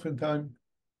 and oftentimes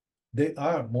they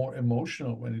are more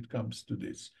emotional when it comes to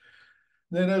this.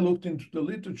 Then I looked into the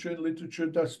literature, and literature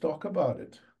does talk about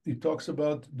it. It talks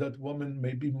about that women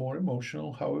may be more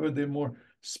emotional, however, they're more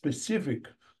specific,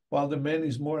 while the man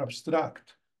is more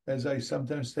abstract. As I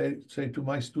sometimes say to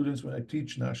my students when I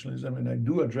teach nationalism, and I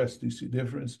do address this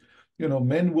difference,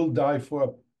 men will die for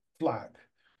a flag,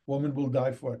 women will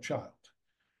die for a child.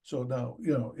 So now,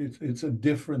 it's a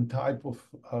different type of,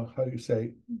 how you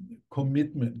say,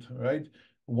 commitment, right?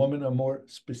 Women are more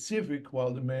specific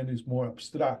while the man is more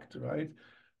abstract, right?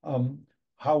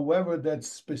 However, that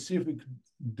specific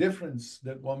difference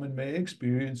that women may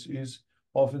experience is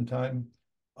oftentimes,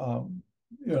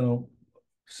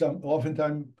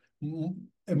 oftentimes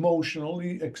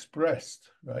emotionally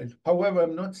expressed, right? However,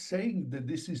 I'm not saying that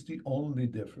this is the only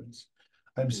difference.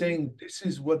 I'm saying this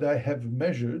is what I have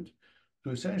measured to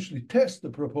essentially test the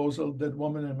proposal that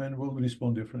women and men will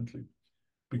respond differently.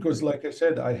 Because like I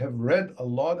said, I have read a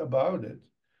lot about it,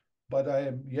 but I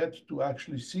am yet to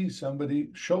actually see somebody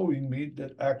showing me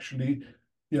that actually,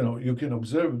 you can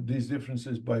observe these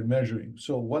differences by measuring.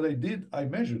 So what I did, I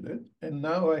measured it, and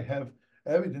now I have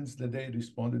evidence that they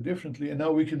responded differently. And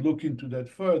now we can look into that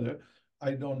further.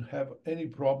 I don't have any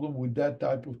problem with that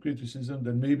type of criticism,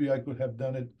 that maybe I could have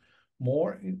done it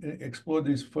more, explore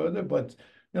this further, but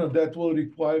that will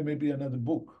require maybe another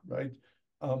book, right?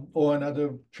 Or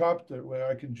another chapter where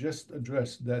I can just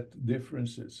address that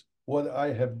differences. What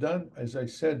I have done, as I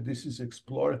said, this is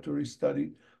exploratory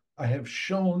study. I have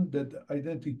shown that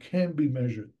identity can be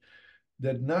measured,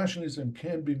 that nationalism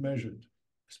can be measured,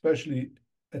 especially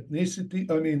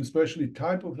especially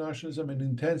type of nationalism and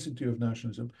intensity of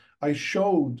nationalism. I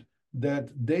showed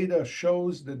that data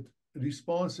shows that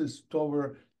responses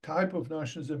toward type of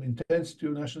nationalism, intensity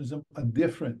of nationalism are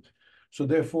different. So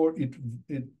therefore, it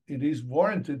is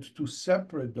warranted to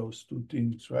separate those two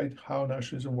things, right? How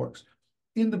nationalism works.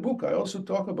 In the book, I also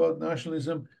talk about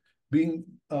nationalism being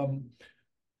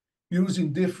used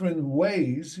in different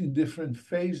ways in different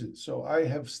phases. So I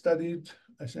have studied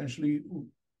essentially,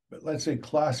 let's say,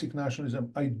 classic nationalism.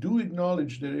 I do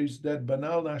acknowledge there is that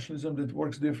banal nationalism that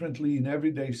works differently in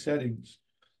everyday settings.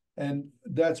 And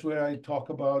that's where I talk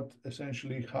about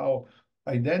essentially how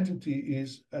identity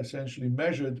is essentially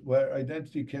measured, where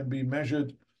identity can be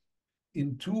measured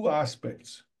in 2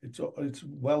 aspects. It's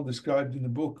well described in the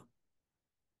book.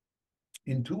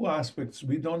 In 2 aspects,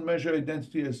 we don't measure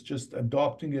identity as just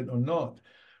adopting it or not,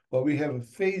 but we have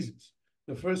phases.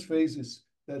 The first phase is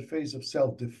that phase of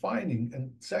self-defining,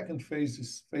 and second phase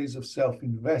is phase of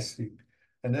self-investing.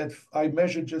 And that I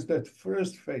measure just that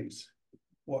first phase,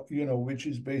 which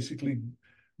is basically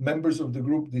members of the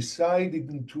group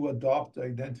deciding to adopt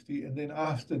identity. And then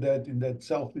after that, in that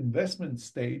self-investment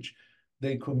stage,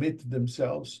 they commit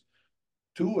themselves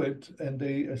to it, and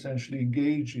they essentially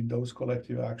engage in those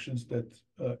collective actions that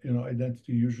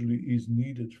identity usually is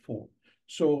needed for.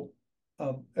 So,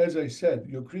 as I said,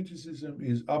 your criticism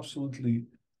is absolutely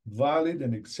valid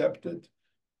and accepted.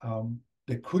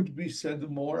 There could be said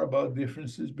more about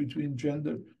differences between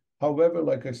gender. However,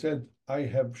 like I said, I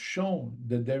have shown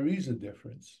that there is a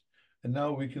difference, and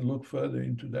now we can look further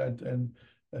into that and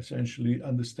essentially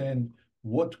understand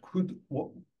what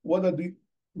are the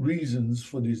reasons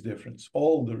for this difference,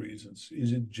 all the reasons.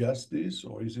 Is it just this,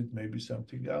 or is it maybe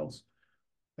something else,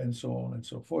 and so on and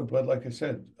so forth. But like I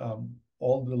said,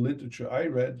 all the literature I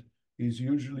read is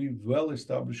usually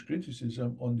well-established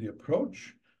criticism on the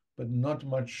approach, but not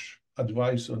much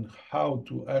advice on how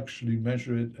to actually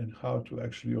measure it and how to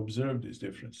actually observe these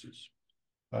differences.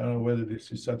 I don't know whether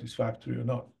this is satisfactory or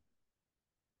not.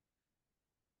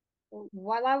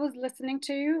 While I was listening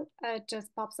to you, it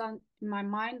just pops on in my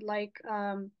mind, like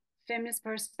feminist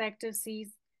perspective sees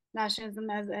nationalism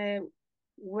as a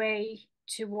way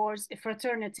towards a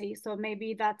fraternity. So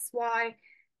maybe that's why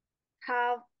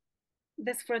how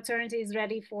this fraternity is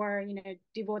ready for,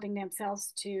 devoting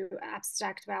themselves to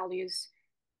abstract values.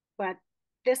 But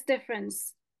this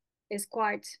difference is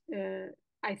quite,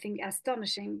 I think,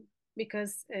 astonishing,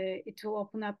 because it will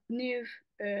open up new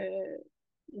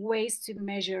ways to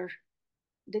measure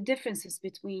the differences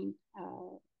between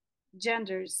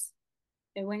genders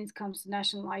when it comes to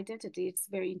national identity. It's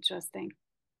very interesting.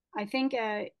 I think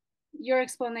your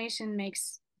explanation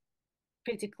makes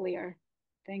pretty clear.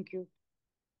 Thank you.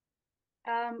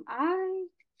 I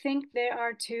think there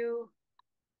are two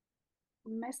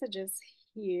messages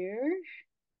here,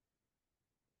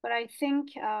 but I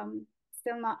think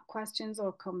still not questions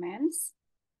or comments.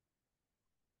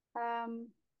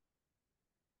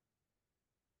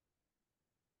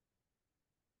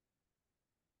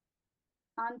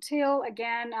 Until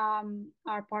again,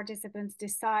 our participants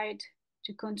decide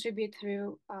to contribute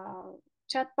through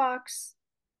chat box,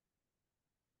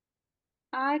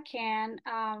 I can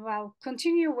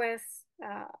continue with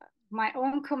my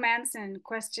own comments and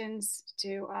questions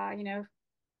to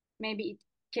maybe it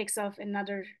kicks off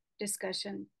another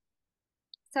discussion.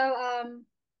 So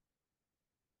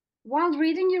while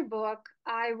reading your book,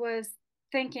 I was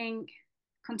thinking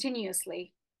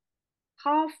continuously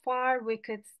how far we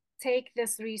could take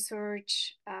this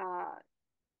research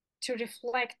to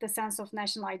reflect the sense of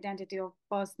national identity of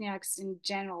Bosniaks in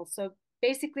general. So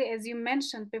basically, as you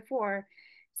mentioned before,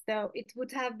 so it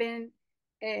would have been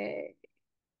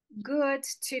good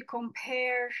to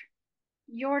compare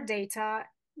your data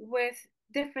with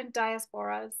different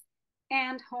diasporas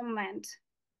and homeland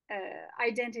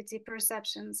identity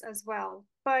perceptions as well.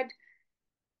 But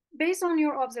based on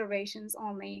your observations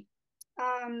only,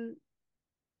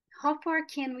 how far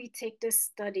can we take this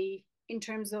study in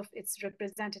terms of its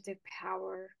representative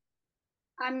power?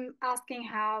 I'm asking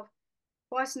how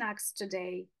Bosniaks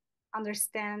today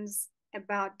understands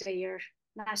about their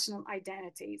national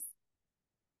identities,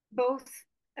 both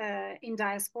in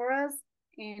diasporas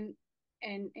and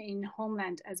in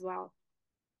homeland as well.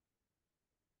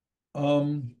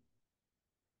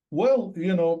 Well,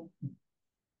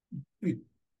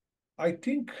 I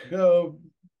think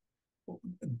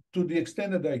to the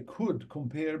extent that I could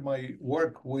compare my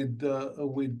work with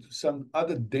some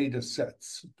other data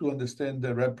sets to understand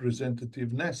the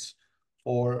representativeness,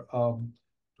 or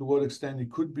to what extent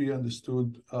it could be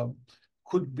understood,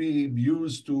 could be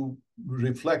used to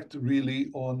reflect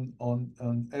really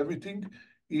on everything,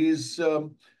 is,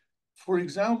 for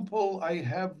example, I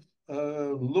have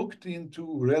looked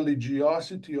into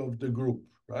religiosity of the group,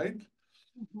 right?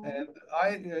 And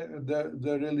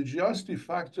the religiosity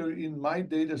factor in my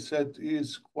data set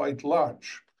is quite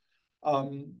large.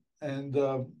 And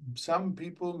some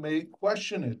people may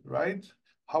question it, right?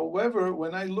 However,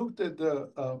 when I looked at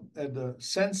the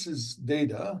census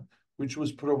data, which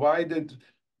was provided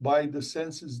by the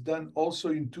census done also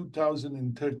in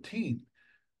 2013,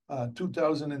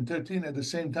 2013, at the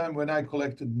same time when I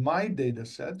collected my data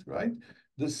set, right?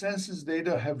 The census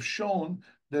data have shown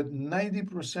that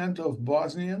 90% of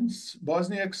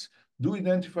Bosniaks do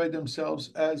identify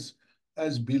themselves as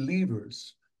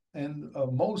believers. And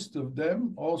most of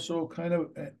them also kind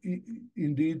of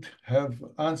indeed have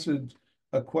answered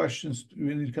questions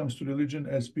when it comes to religion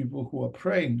as people who are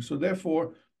praying. So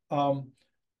therefore,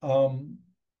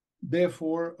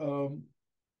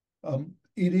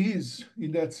 it is,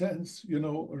 in that sense,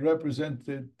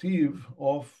 representative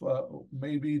of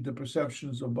maybe the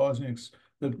perceptions of Bosniaks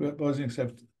that Bosniaks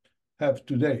have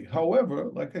today. However,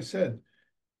 like I said,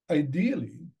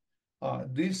 ideally,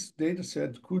 this data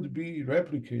set could be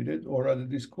replicated, or rather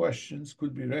these questions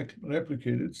could be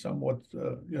replicated somewhat,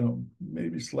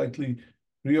 maybe slightly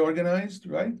reorganized,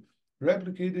 right?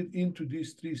 Replicated into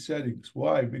these three settings.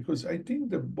 Why? Because I think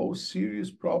the most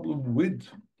serious problem with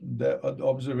the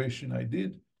observation I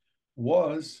did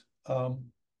was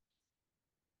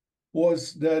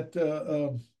that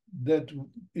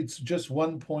it's just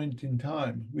one point in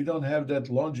time. We don't have that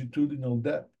longitudinal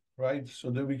depth, right?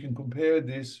 So that we can compare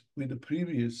this with the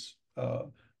previous,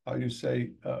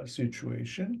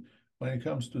 situation when it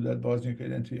comes to that Bosniak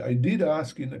identity. I did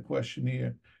ask in the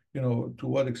questionnaire, to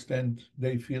what extent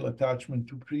they feel attachment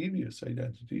to previous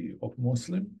identity of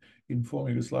Muslim. In former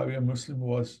Yugoslavia, Muslim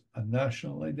was a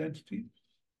national identity.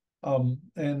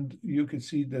 And you could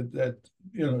see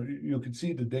you could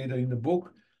see the data in the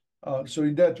book. So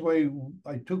in that way,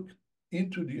 I took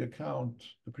into the account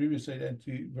the previous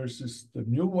identity versus the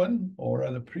new one, or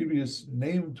the previous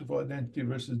name to identity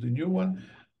versus the new one.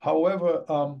 However,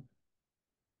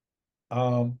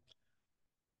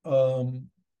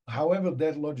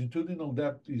 that longitudinal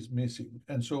depth is missing.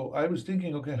 And so I was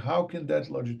thinking, okay, how can that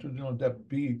longitudinal depth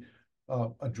be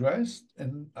addressed.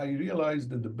 And I realized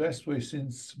that the best way,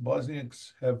 since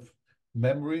Bosniaks have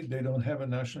memory, they don't have a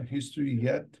national history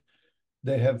yet,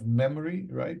 they have memory,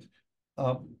 right?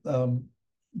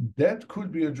 That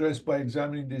could be addressed by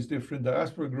examining these different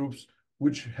diaspora groups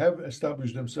which have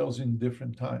established themselves in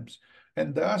different times.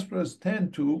 And diasporas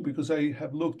tend to, because I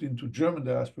have looked into German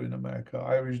diaspora in America,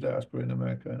 Irish diaspora in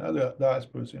America, and other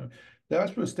diasporas,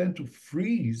 diasporas tend to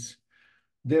freeze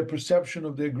their perception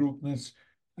of their groupness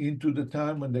into the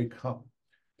time when they come.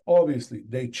 Obviously,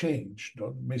 they change.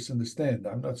 Don't misunderstand.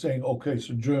 I'm not saying, okay,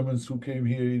 so Germans who came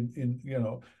here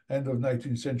in end of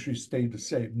 19th century stayed the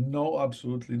same. No,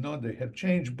 absolutely not. They have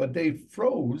changed, but they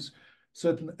froze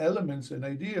certain elements and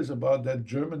ideas about that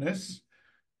Germanness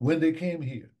when they came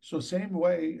here. So same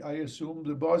way, I assume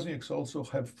the Bosniaks also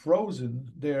have frozen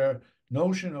their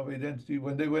notion of identity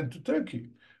when they went to Turkey,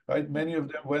 right? Many of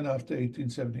them went after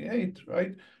 1878,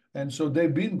 right? And so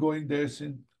they've been going there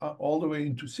since all the way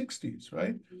into 60s,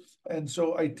 right? And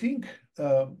so I think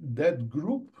that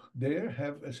group there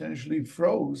have essentially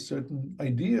froze certain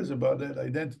ideas about that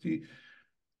identity,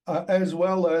 as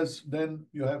well as then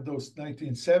you have those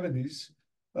 1970s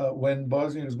when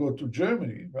Bosnians go to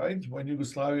Germany, right? When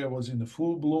Yugoslavia was in the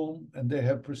full bloom, and they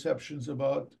have perceptions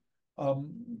about,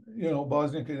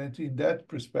 Bosniak identity in that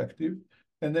perspective.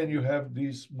 And then you have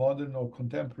these modern or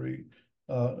contemporary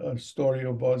story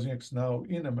of Bosniaks now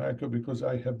in America, because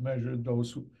I have measured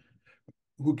those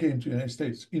who came to the United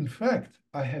States. In fact,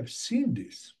 I have seen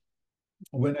this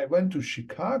when I went to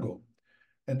Chicago,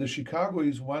 and the Chicago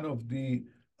is one of the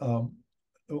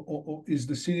is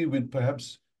the city with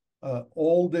perhaps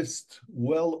oldest,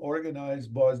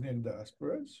 well-organized Bosnian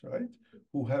diasporas, right?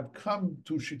 Who have come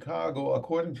to Chicago,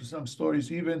 according to some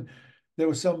stories. Even there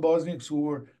were some Bosniaks who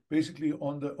were basically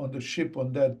on the ship,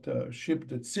 on that ship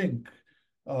that sank.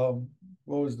 What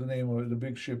was the name of the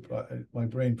big ship? My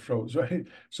brain froze, right?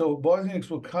 So Bosniaks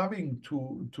were coming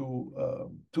to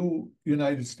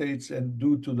United States, and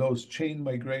due to those chain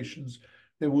migrations,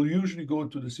 they will usually go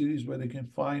to the cities where they can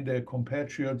find their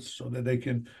compatriots so that they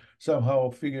can somehow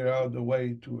figure out the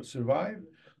way to survive.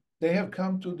 They have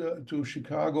come to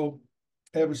Chicago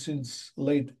ever since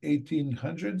late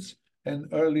 1800s and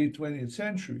early 20th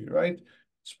century, right?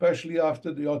 Especially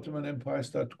after the Ottoman Empire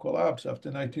started to collapse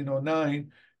after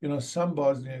 1909. Some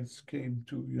Bosnians came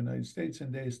to the United States,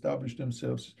 and they established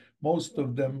themselves, most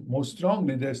of them, most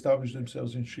strongly, they established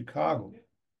themselves in Chicago.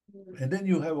 And then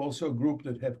you have also a group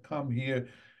that have come here,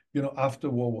 after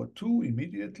World War II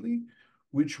immediately,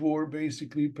 which were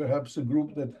basically perhaps a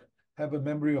group that have a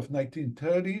memory of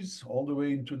 1930s all the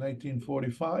way into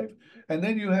 1945. And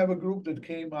then you have a group that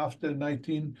came after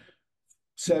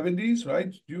 1970s,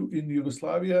 right, in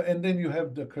Yugoslavia, and then you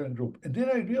have the current group. And then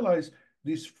I realized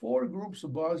these four groups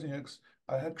of Bosniaks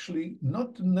are actually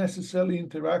not necessarily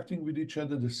interacting with each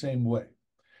other the same way.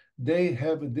 They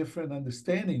have a different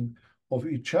understanding of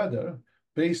each other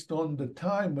based on the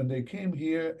time when they came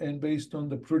here and based on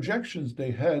the projections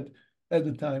they had at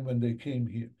the time when they came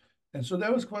here. And so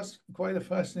that was quite a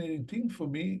fascinating thing for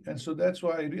me. And so that's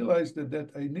why I realized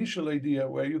that initial idea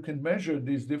where you can measure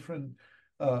these different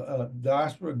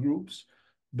diaspora groups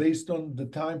based on the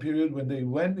time period when they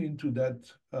went into that,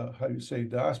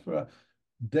 diaspora,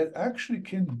 that actually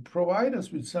can provide us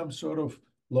with some sort of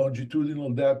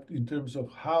longitudinal depth in terms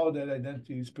of how that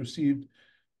identity is perceived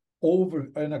over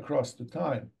and across the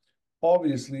time.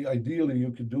 Obviously, ideally,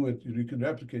 you could do it, you can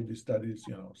replicate these studies,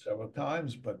 several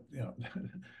times, but,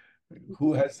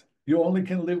 you only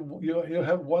can live, you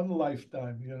have one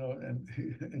lifetime, and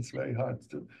it's very hard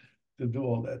to do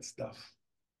all that stuff.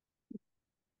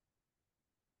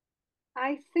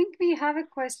 I think we have a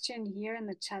question here in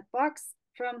the chat box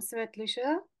from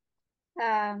Svetlusha.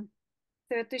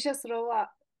 Svetlusha Surova,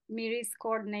 MIRI's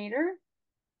coordinator.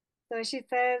 So she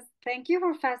says, thank you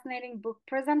for fascinating book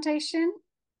presentation.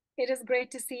 It is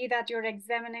great to see that you're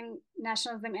examining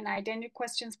nationalism and identity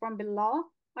questions from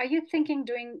below. Are you thinking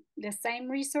doing the same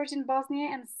research in Bosnia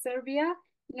and Serbia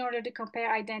in order to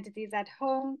compare identities at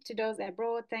home to those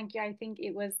abroad? Thank you. I think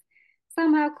it was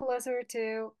somehow closer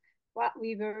to what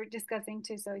we were discussing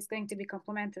too. So it's going to be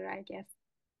complementary, I guess.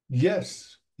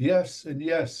 Yes, yes, and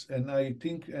yes. And I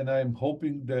think, and I'm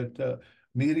hoping that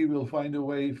MIRI will find a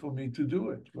way for me to do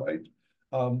it, right?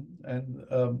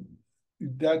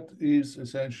 That is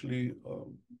essentially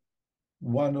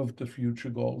one of the future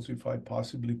goals, if I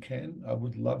possibly can. I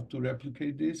would love to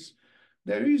replicate this.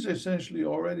 There is essentially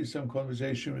already some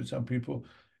conversation with some people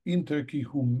in Turkey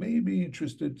who may be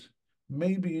interested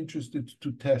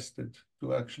to test it,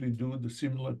 to actually do the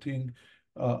similar thing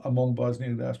among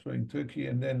Bosnian diaspora in Turkey,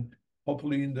 and then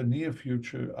hopefully in the near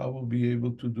future, I will be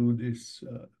able to do this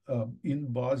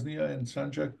in Bosnia and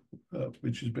Sanjak,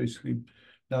 which is basically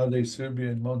nowadays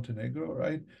Serbia and Montenegro,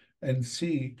 right? And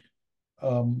see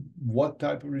what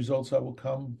type of results I will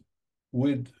come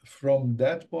with from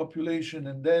that population.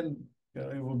 And then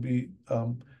it will be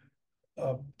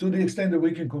to the extent that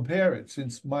we can compare it,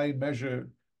 since my measure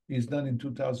is done in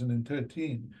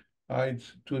 2013, right?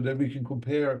 So that we can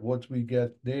compare what we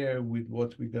get there with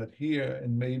what we got here,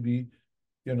 and maybe,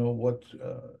 what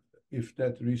if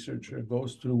that researcher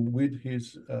goes through with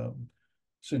his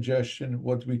suggestion,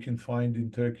 what we can find in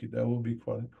Turkey. That will be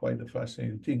quite a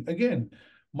fascinating thing. Again,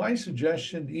 my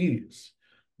suggestion is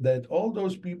that all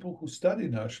those people who study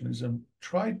nationalism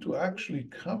try to actually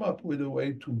come up with a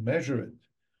way to measure it,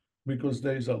 because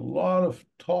there's a lot of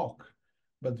talk,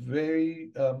 but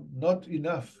very not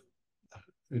enough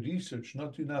research,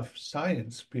 not enough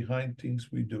science behind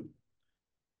things we do.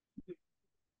 Okay.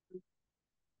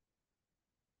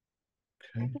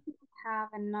 I think we have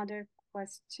another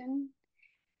question.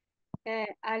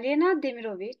 Alena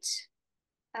Demirovic,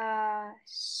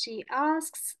 she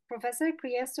asks, Professor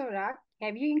Kriještorac,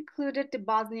 have you included the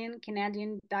Bosnian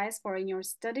Canadian diaspora in your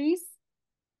studies?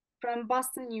 From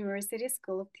Boston University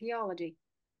School of Theology.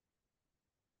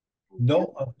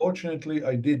 No, unfortunately,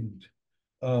 I didn't.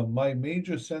 My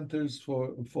major centers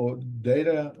for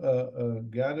data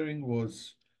gathering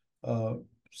was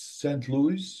St.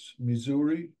 Louis,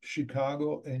 Missouri,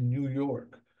 Chicago, and New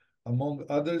York. Among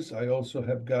others, I also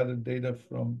have gathered data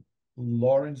from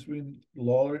Lawrenceville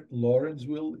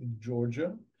in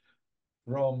Georgia,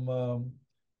 from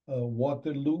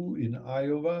Waterloo in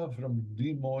Iowa, from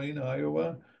Des Moines,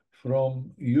 Iowa,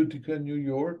 from Utica, New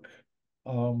York,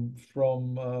 from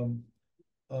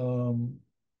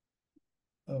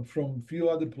a few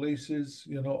other places,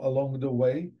 along the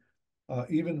way,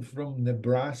 even from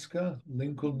Nebraska,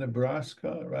 Lincoln,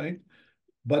 Nebraska, right?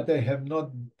 But I have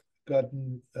not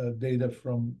gotten data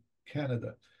from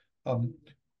Canada.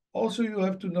 Also, you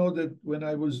have to know that when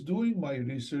I was doing my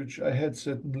research, I had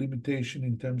certain limitation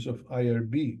in terms of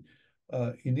IRB.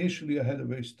 Initially, I had a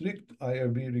very strict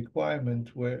IRB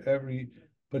requirement where every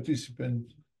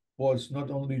participant was not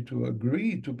only to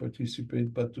agree to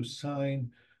participate, but to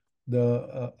sign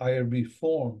the IRB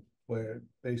form, where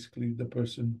basically the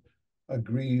person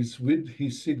agrees with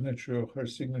his signature or her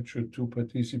signature to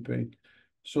participate.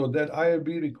 So that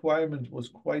IRB requirement was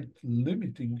quite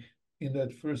limiting in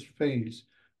that first phase.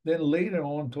 Then later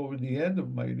on, toward the end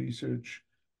of my research,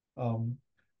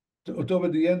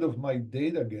 toward the end of my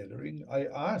data gathering, I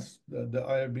asked the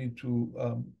IRB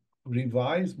to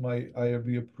revise my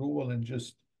IRB approval and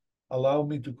just allow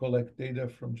me to collect data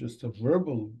from just a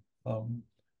verbal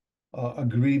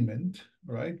agreement,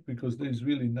 right? Because there's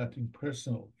really nothing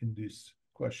personal in these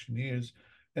questionnaires.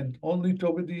 And only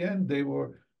toward the end,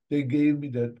 they gave me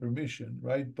that permission,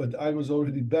 right? But I was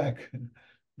already back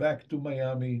to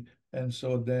Miami. And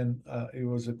so then it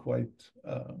was a quite,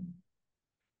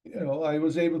 I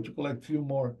was able to collect a few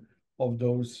more of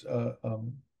those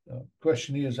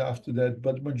questionnaires after that,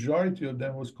 but majority of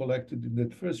them was collected in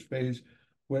that first phase,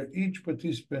 where each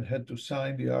participant had to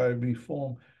sign the IRB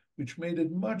form, which made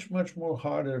it much, much more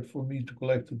harder for me to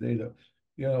collect the data.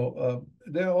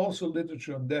 There are also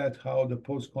literature on that, how the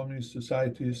post-communist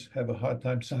societies have a hard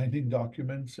time signing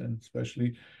documents, and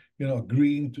especially,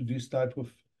 agreeing to this type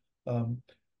of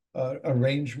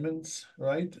arrangements,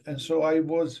 right? And so I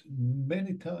was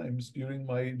many times during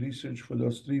my research for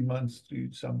those 3 months,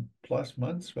 some plus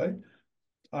months, right?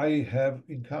 I have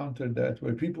encountered that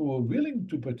where people were willing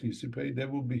to participate, they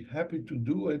will be happy to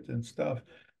do it and stuff,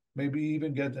 maybe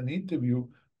even get an interview.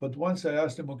 But once I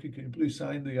asked them, okay, can you please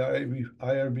sign the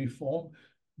IRB form?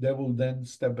 They will then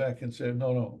step back and say,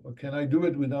 no, can I do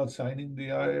it without signing the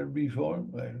IRB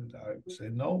form? And I would say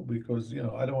no, because,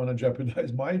 I don't want to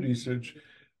jeopardize my research.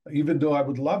 Even though I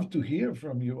would love to hear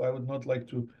from you, I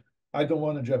don't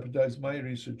want to jeopardize my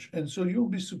research. And so you'll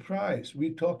be surprised.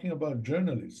 We're talking about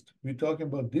journalists. We're talking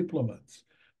about diplomats.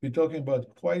 We're talking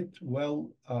about quite well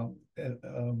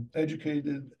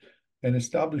educated and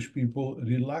established people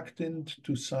reluctant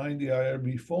to sign the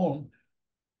IRB form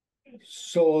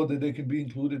so that they can be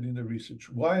included in the research.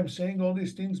 Why I'm saying all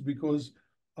these things? Because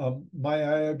my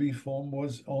IRB form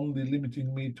was only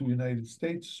limiting me to United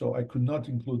States, so I could not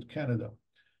include Canada.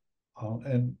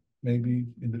 And maybe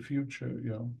in the future,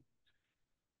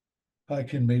 I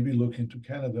can maybe look into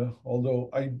Canada,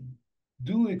 although I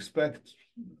don't expect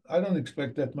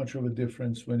that much of a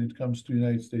difference when it comes to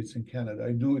United States and Canada.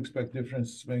 I do expect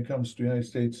difference when it comes to United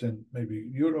States and maybe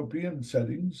European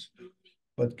settings,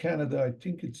 but Canada, I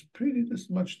think it's pretty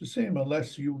much the same,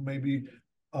 unless you maybe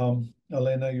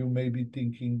Elena, you may be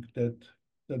thinking that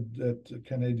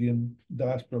Canadian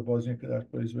diaspora, Bosniak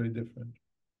diaspora is very different.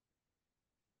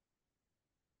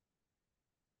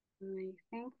 I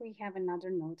think we have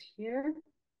another note here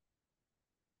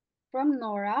from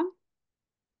Nora.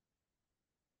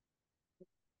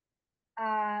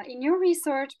 In your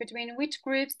research, between which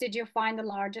groups did you find the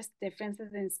largest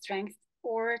differences in strength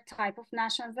or type of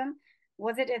nationalism?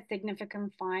 Was it a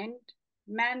significant find?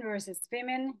 Men versus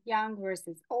women, young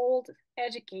versus old,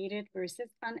 educated versus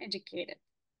uneducated?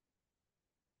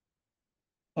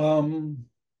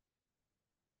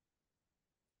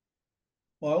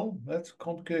 Well, that's a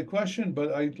complicated question,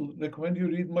 but I recommend you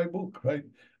read my book, right?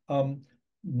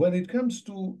 When it comes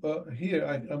to here,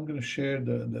 I'm going to share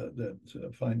that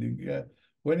finding. Yeah,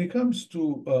 when it comes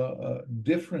to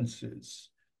differences,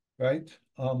 right?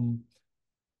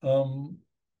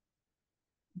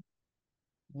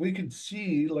 We can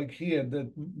see, like here, that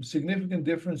significant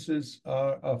differences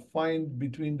are found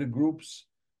between the groups,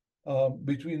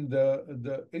 between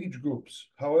the age groups.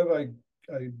 However,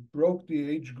 I broke the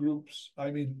age groups,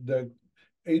 I mean the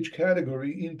age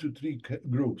category into three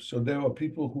groups. So there are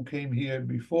people who came here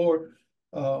before,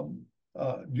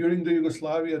 during the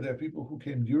Yugoslavia, there are people who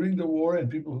came during the war and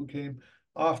people who came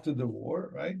after the war,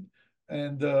 right?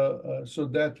 And so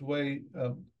that way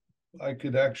I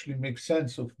could actually make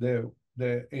sense of their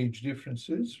age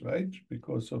differences, right?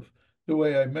 Because of the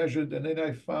way I measured. And then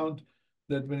I found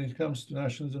that when it comes to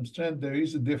nationalism strength, there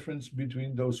is a difference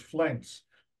between those flanks.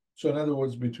 So in other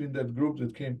words, between that group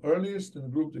that came earliest and the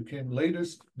group that came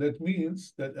latest, that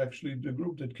means that actually the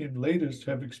group that came latest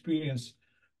have experienced,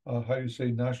 how you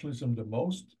say, nationalism the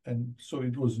most. And so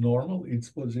it was normal.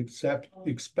 It was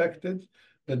expected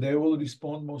that they will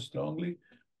respond most strongly.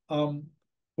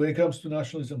 When it comes to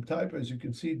nationalism type, as you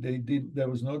can see, there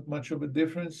was not much of a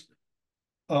difference.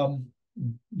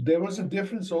 There was a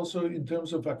difference also in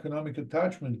terms of economic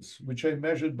attachments, which I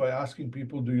measured by asking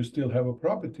people, do you still have a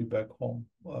property back home,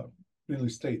 real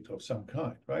estate of some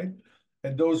kind, right?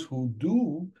 And those who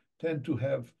do tend to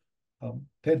have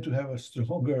a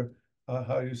stronger,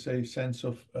 how you say, sense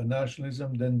of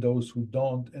nationalism than those who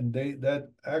don't, and that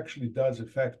actually does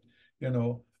affect,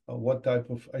 what type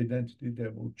of identity they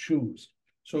will choose.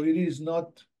 So it is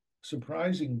not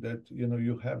surprising that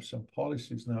you have some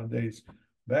policies nowadays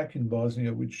back in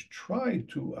Bosnia which try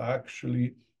to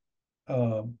actually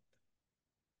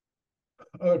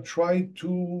try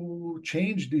to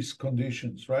change these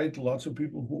conditions, right? Lots of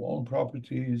people who own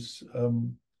properties,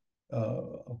 who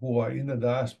are in the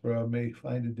diaspora may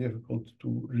find it difficult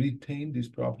to retain these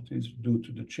properties due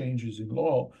to the changes in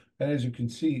law. And as you can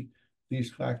see,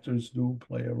 these factors do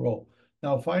play a role.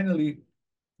 Now, finally,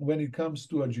 when it comes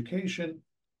to education,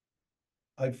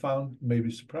 I found, maybe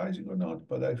surprising or not,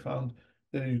 but I found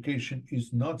that education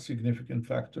is not a significant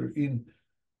factor in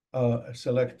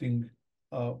selecting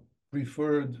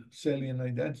preferred salient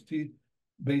identity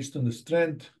based on the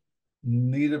strength,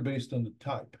 neither based on the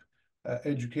type.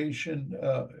 Education,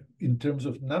 in terms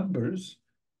of numbers,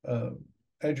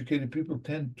 educated people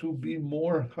tend to be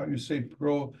more, how you say,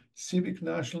 pro-civic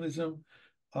nationalism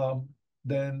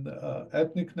than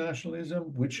ethnic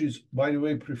nationalism, which is, by the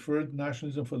way, preferred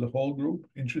nationalism for the whole group.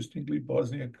 Interestingly,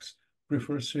 Bosniaks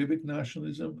prefer civic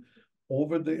nationalism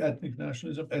over the ethnic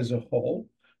nationalism as a whole.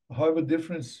 However,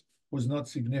 difference was not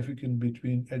significant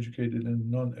between educated and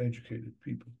non-educated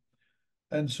people.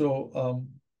 And so,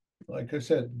 like I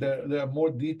said, there are more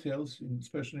details,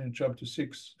 especially in chapter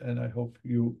 6, and I hope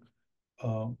you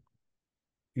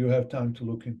have time to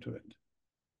look into it.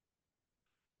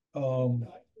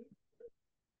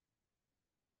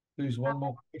 There's one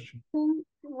more question.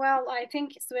 Well, I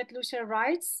think Svetlusha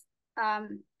writes,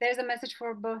 there's a message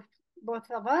for both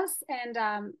of us,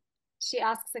 and she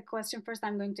asks a question first.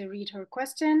 I'm going to read her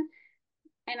question,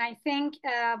 and I think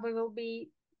we will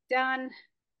be done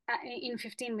in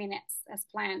 15 minutes as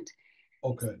planned.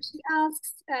 Okay. So she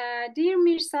asks, dear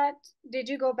Mirsad, did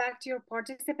you go back to your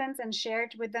participants and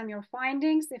shared with them your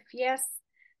findings? If yes,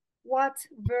 what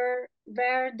were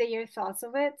their thoughts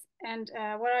of it? And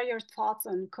what are your thoughts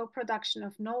on co-production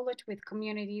of knowledge with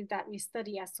communities that we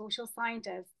study as social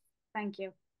scientists? Thank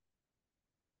you.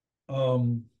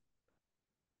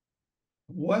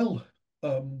 Well,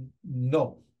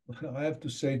 no. I have to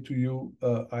say to you,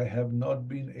 I have not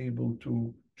been able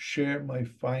to share my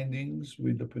findings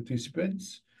with the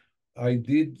participants. I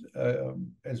did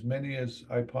as many as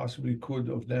I possibly could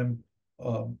of them.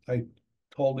 I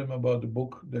told them about the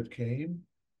book that came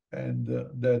and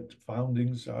that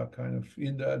findings are kind of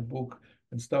in that book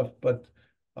and stuff. But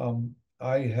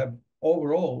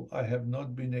overall, I have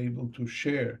not been able to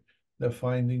share the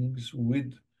findings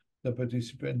with the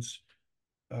participants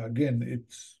again,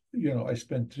 it's, I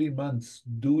spent 3 months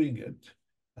doing it,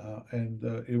 and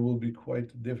it will be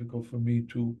quite difficult for me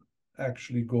to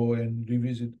actually go and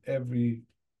revisit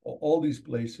all these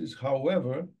places.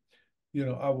 However,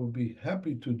 I will be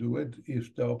happy to do it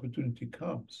if the opportunity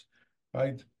comes,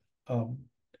 right?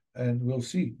 And we'll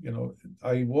see.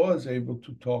 I was able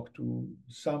to talk to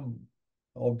some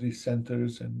of these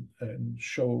centers and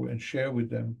show and share with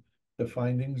them the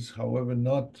findings. However,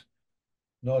 not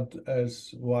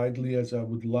as widely as I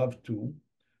would love to.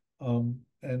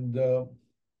 And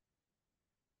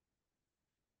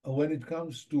when it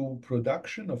comes to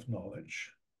production of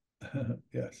knowledge,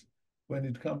 yes, when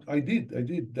it comes, I did.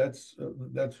 That's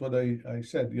what I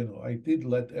said. I did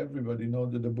let everybody know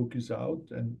that the book is out,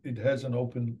 and it has an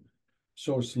open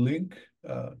source link,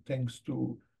 thanks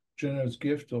to generous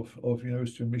gift of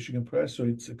University of Michigan Press. So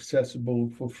it's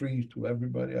accessible for free to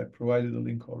everybody. I provided a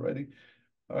link already.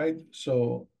 All right.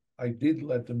 So I did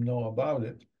let them know about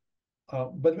it.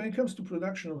 But when it comes to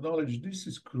production of knowledge, this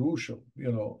is crucial.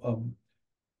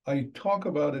 I talk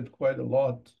about it quite a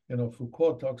lot.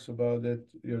 Foucault talks about it,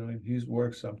 in his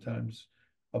work sometimes,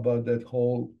 about that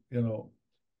whole,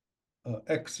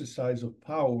 exercise of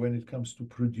power when it comes to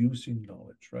producing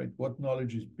knowledge, right? What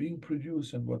knowledge is being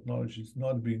produced and what knowledge is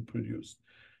not being produced.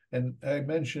 And I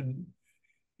mentioned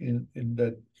in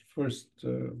that first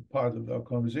part of our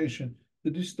conversation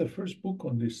that this is the first book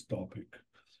on this topic.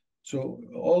 So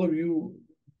all of you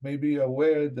may be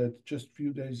aware that just a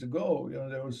few days ago,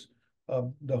 there was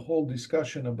the whole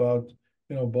discussion about,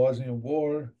 Bosnian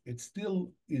War. It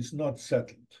still is not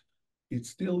settled. It's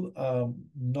still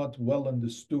not well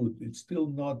understood. It's still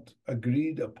not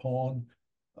agreed upon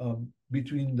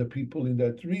between the people in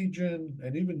that region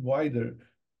and even wider,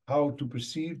 how to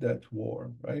perceive that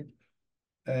war, right?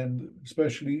 And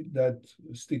especially that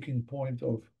sticking point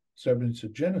of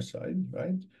Srebrenica genocide,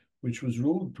 right, which was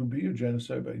ruled to be a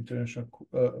genocide by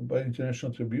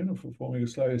International Tribunal for former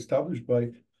Yugoslavia, established by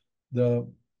the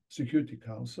Security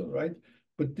Council, right?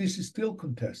 But this is still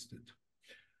contested.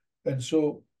 And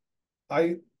so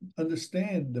I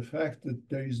understand the fact that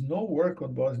there is no work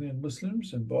on Bosnian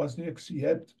Muslims and Bosniaks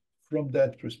yet from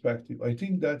that perspective. I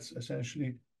think that's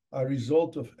essentially a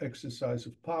result of exercise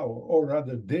of power, or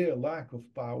rather their lack of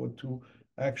power to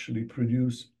actually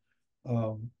produce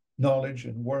knowledge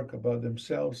and work about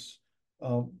themselves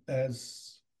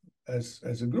as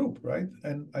a group, right?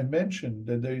 And I mentioned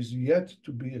that there is yet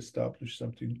to be established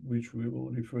something which we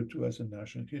will refer to as a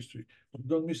national history. But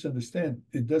don't misunderstand.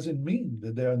 It doesn't mean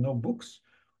that there are no books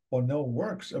or no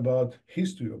works about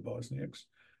history of Bosniaks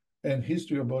and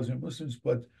history of Bosnian Muslims,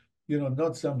 but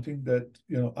not something that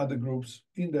other groups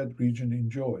in that region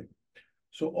enjoy.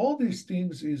 So all these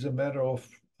things is a matter of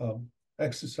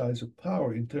exercise of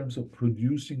power in terms of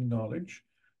producing knowledge,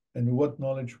 and what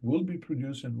knowledge will be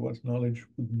produced and what knowledge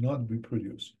would not be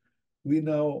produced. We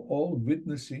now all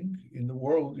witnessing in the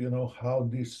world, how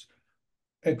this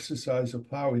exercise of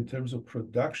power in terms of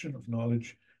production of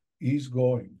knowledge is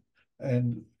going.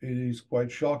 And it is quite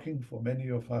shocking for many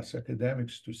of us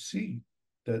academics to see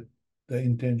that the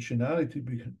intentionality,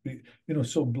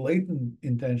 so blatant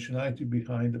intentionality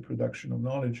behind the production of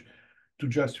knowledge to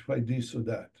justify this or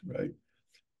that, right?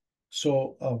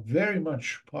 So very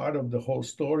much part of the whole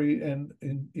story, and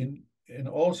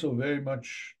also very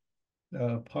much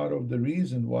part of the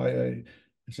reason why I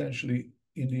essentially,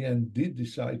 in the end, did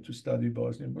decide to study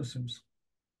Bosnian Muslims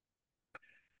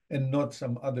and not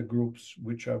some other groups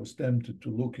which I was tempted to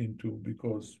look into,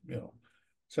 because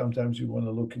sometimes you want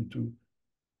to look into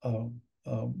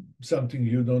something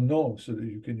you don't know so that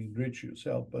you can enrich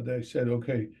yourself. But I said,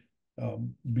 okay,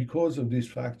 because of this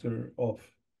factor of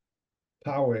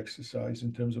power exercise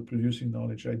in terms of producing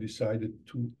knowledge, I decided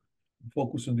to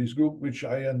focus on this group, which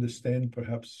I understand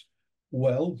perhaps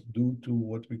well due to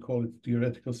what we call it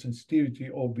theoretical sensitivity,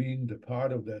 or being the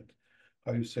part of that,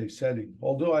 how you say, setting.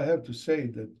 Although I have to say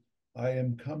that I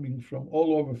am coming from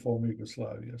all over former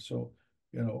Yugoslavia. So,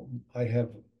 I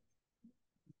have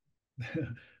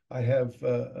I have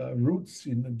roots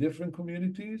in different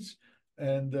communities,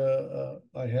 and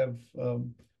I have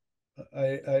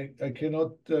I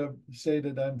cannot say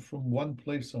that I'm from one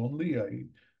place only. I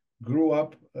grew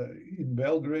up in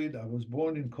Belgrade. I was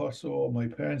born in Kosovo. My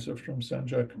parents are from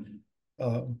Sanjak.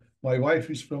 My wife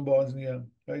is from Bosnia,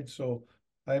 right? So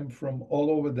I'm from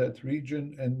all over that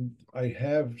region, and I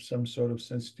have some sort of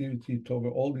sensitivity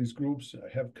toward all these groups. I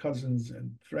have cousins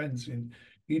and friends in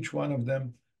each one of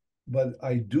them, but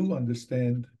I do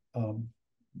understand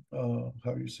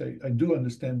I do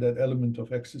understand that element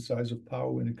of exercise of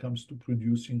power when it comes to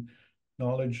producing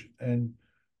knowledge. And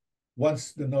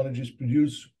once the knowledge is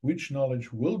produced, which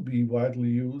knowledge will be widely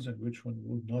used and which one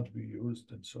will not be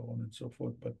used, and so on and so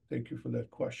forth. But thank you for that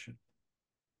question.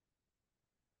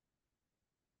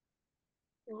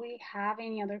 Do we have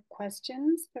any other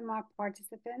questions from our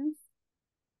participants?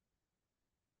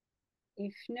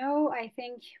 If no, I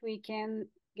think we can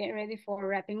get ready for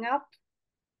wrapping up.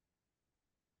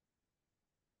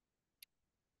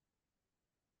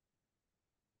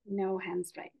 No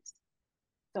hands raised.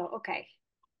 So, okay.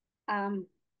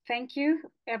 Thank you,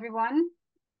 everyone,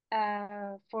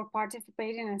 for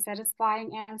participating and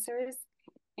satisfying answers.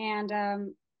 And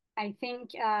I think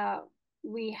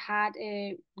we had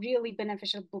a really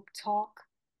beneficial book talk.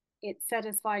 It's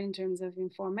satisfied in terms of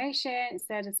information, it's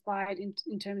satisfied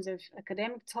in terms of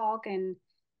academic talk, and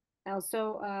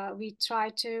also we try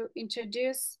to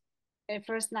introduce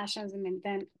first nationalism and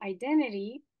then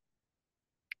identity.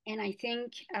 And I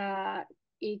think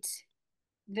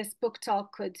this book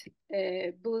talk could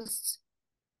boost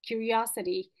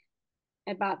curiosity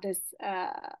about this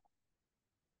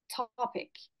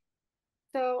topic.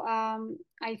 So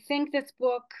I think this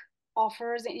book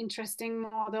offers an interesting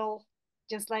model,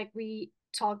 just like we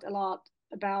talked a lot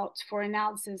about for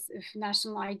analysis of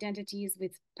national identities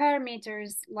with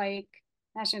parameters like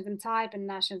nationalism type and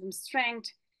nationalism strength.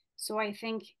 So I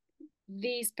think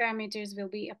these parameters will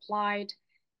be applied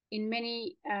in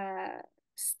many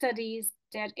studies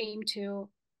that aim to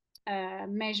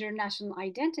measure national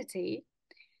identity.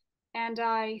 And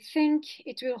I think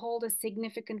it will hold a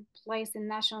significant place in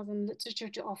nationalism literature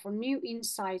to offer new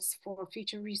insights for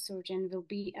future research, and will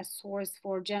be a source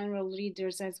for general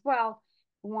readers as well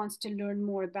who wants to learn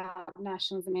more about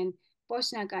nationalism and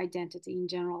Bosniak identity in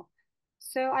general.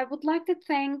 So I would like to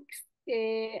thank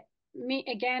me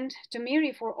again to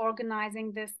MIRI for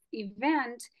organizing this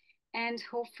event, and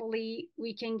hopefully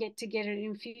we can get together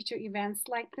in future events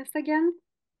like this again.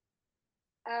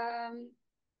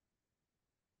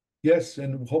 Yes,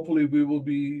 and hopefully we will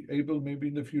be able maybe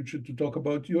in the future to talk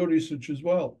about your research as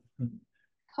well.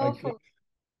 Hopefully,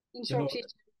 in short future.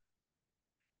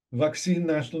 Vaccine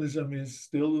nationalism is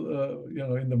still,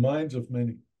 in the minds of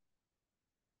many.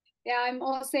 Yeah, I'm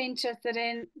also interested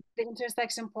in the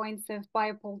intersection points of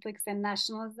biopolitics and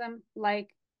nationalism, like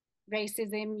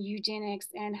racism, eugenics,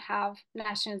 and how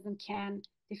nationalism can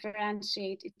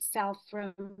differentiate itself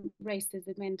from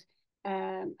racism, and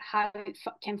how it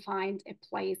can find a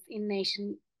place in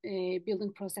nation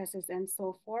building processes and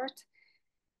so forth.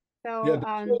 So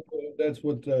yeah, that's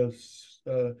what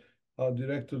our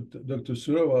director, Dr.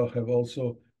 Surova, have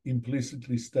also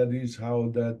implicitly studies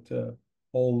how that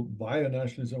whole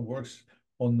bionationalism works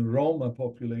on the Roma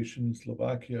population in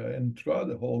Slovakia and throughout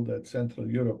the whole that Central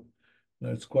Europe.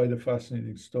 It's quite a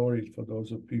fascinating story for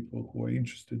those of people who are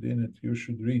interested in it. You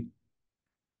should read.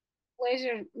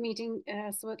 Pleasure meeting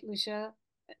Svetlana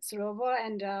Surova,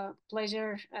 and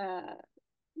pleasure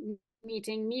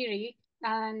meeting MIRI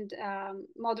and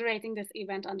moderating this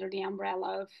event under the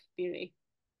umbrella of MIRI.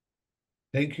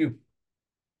 Thank you.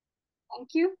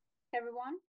 Thank you,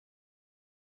 everyone.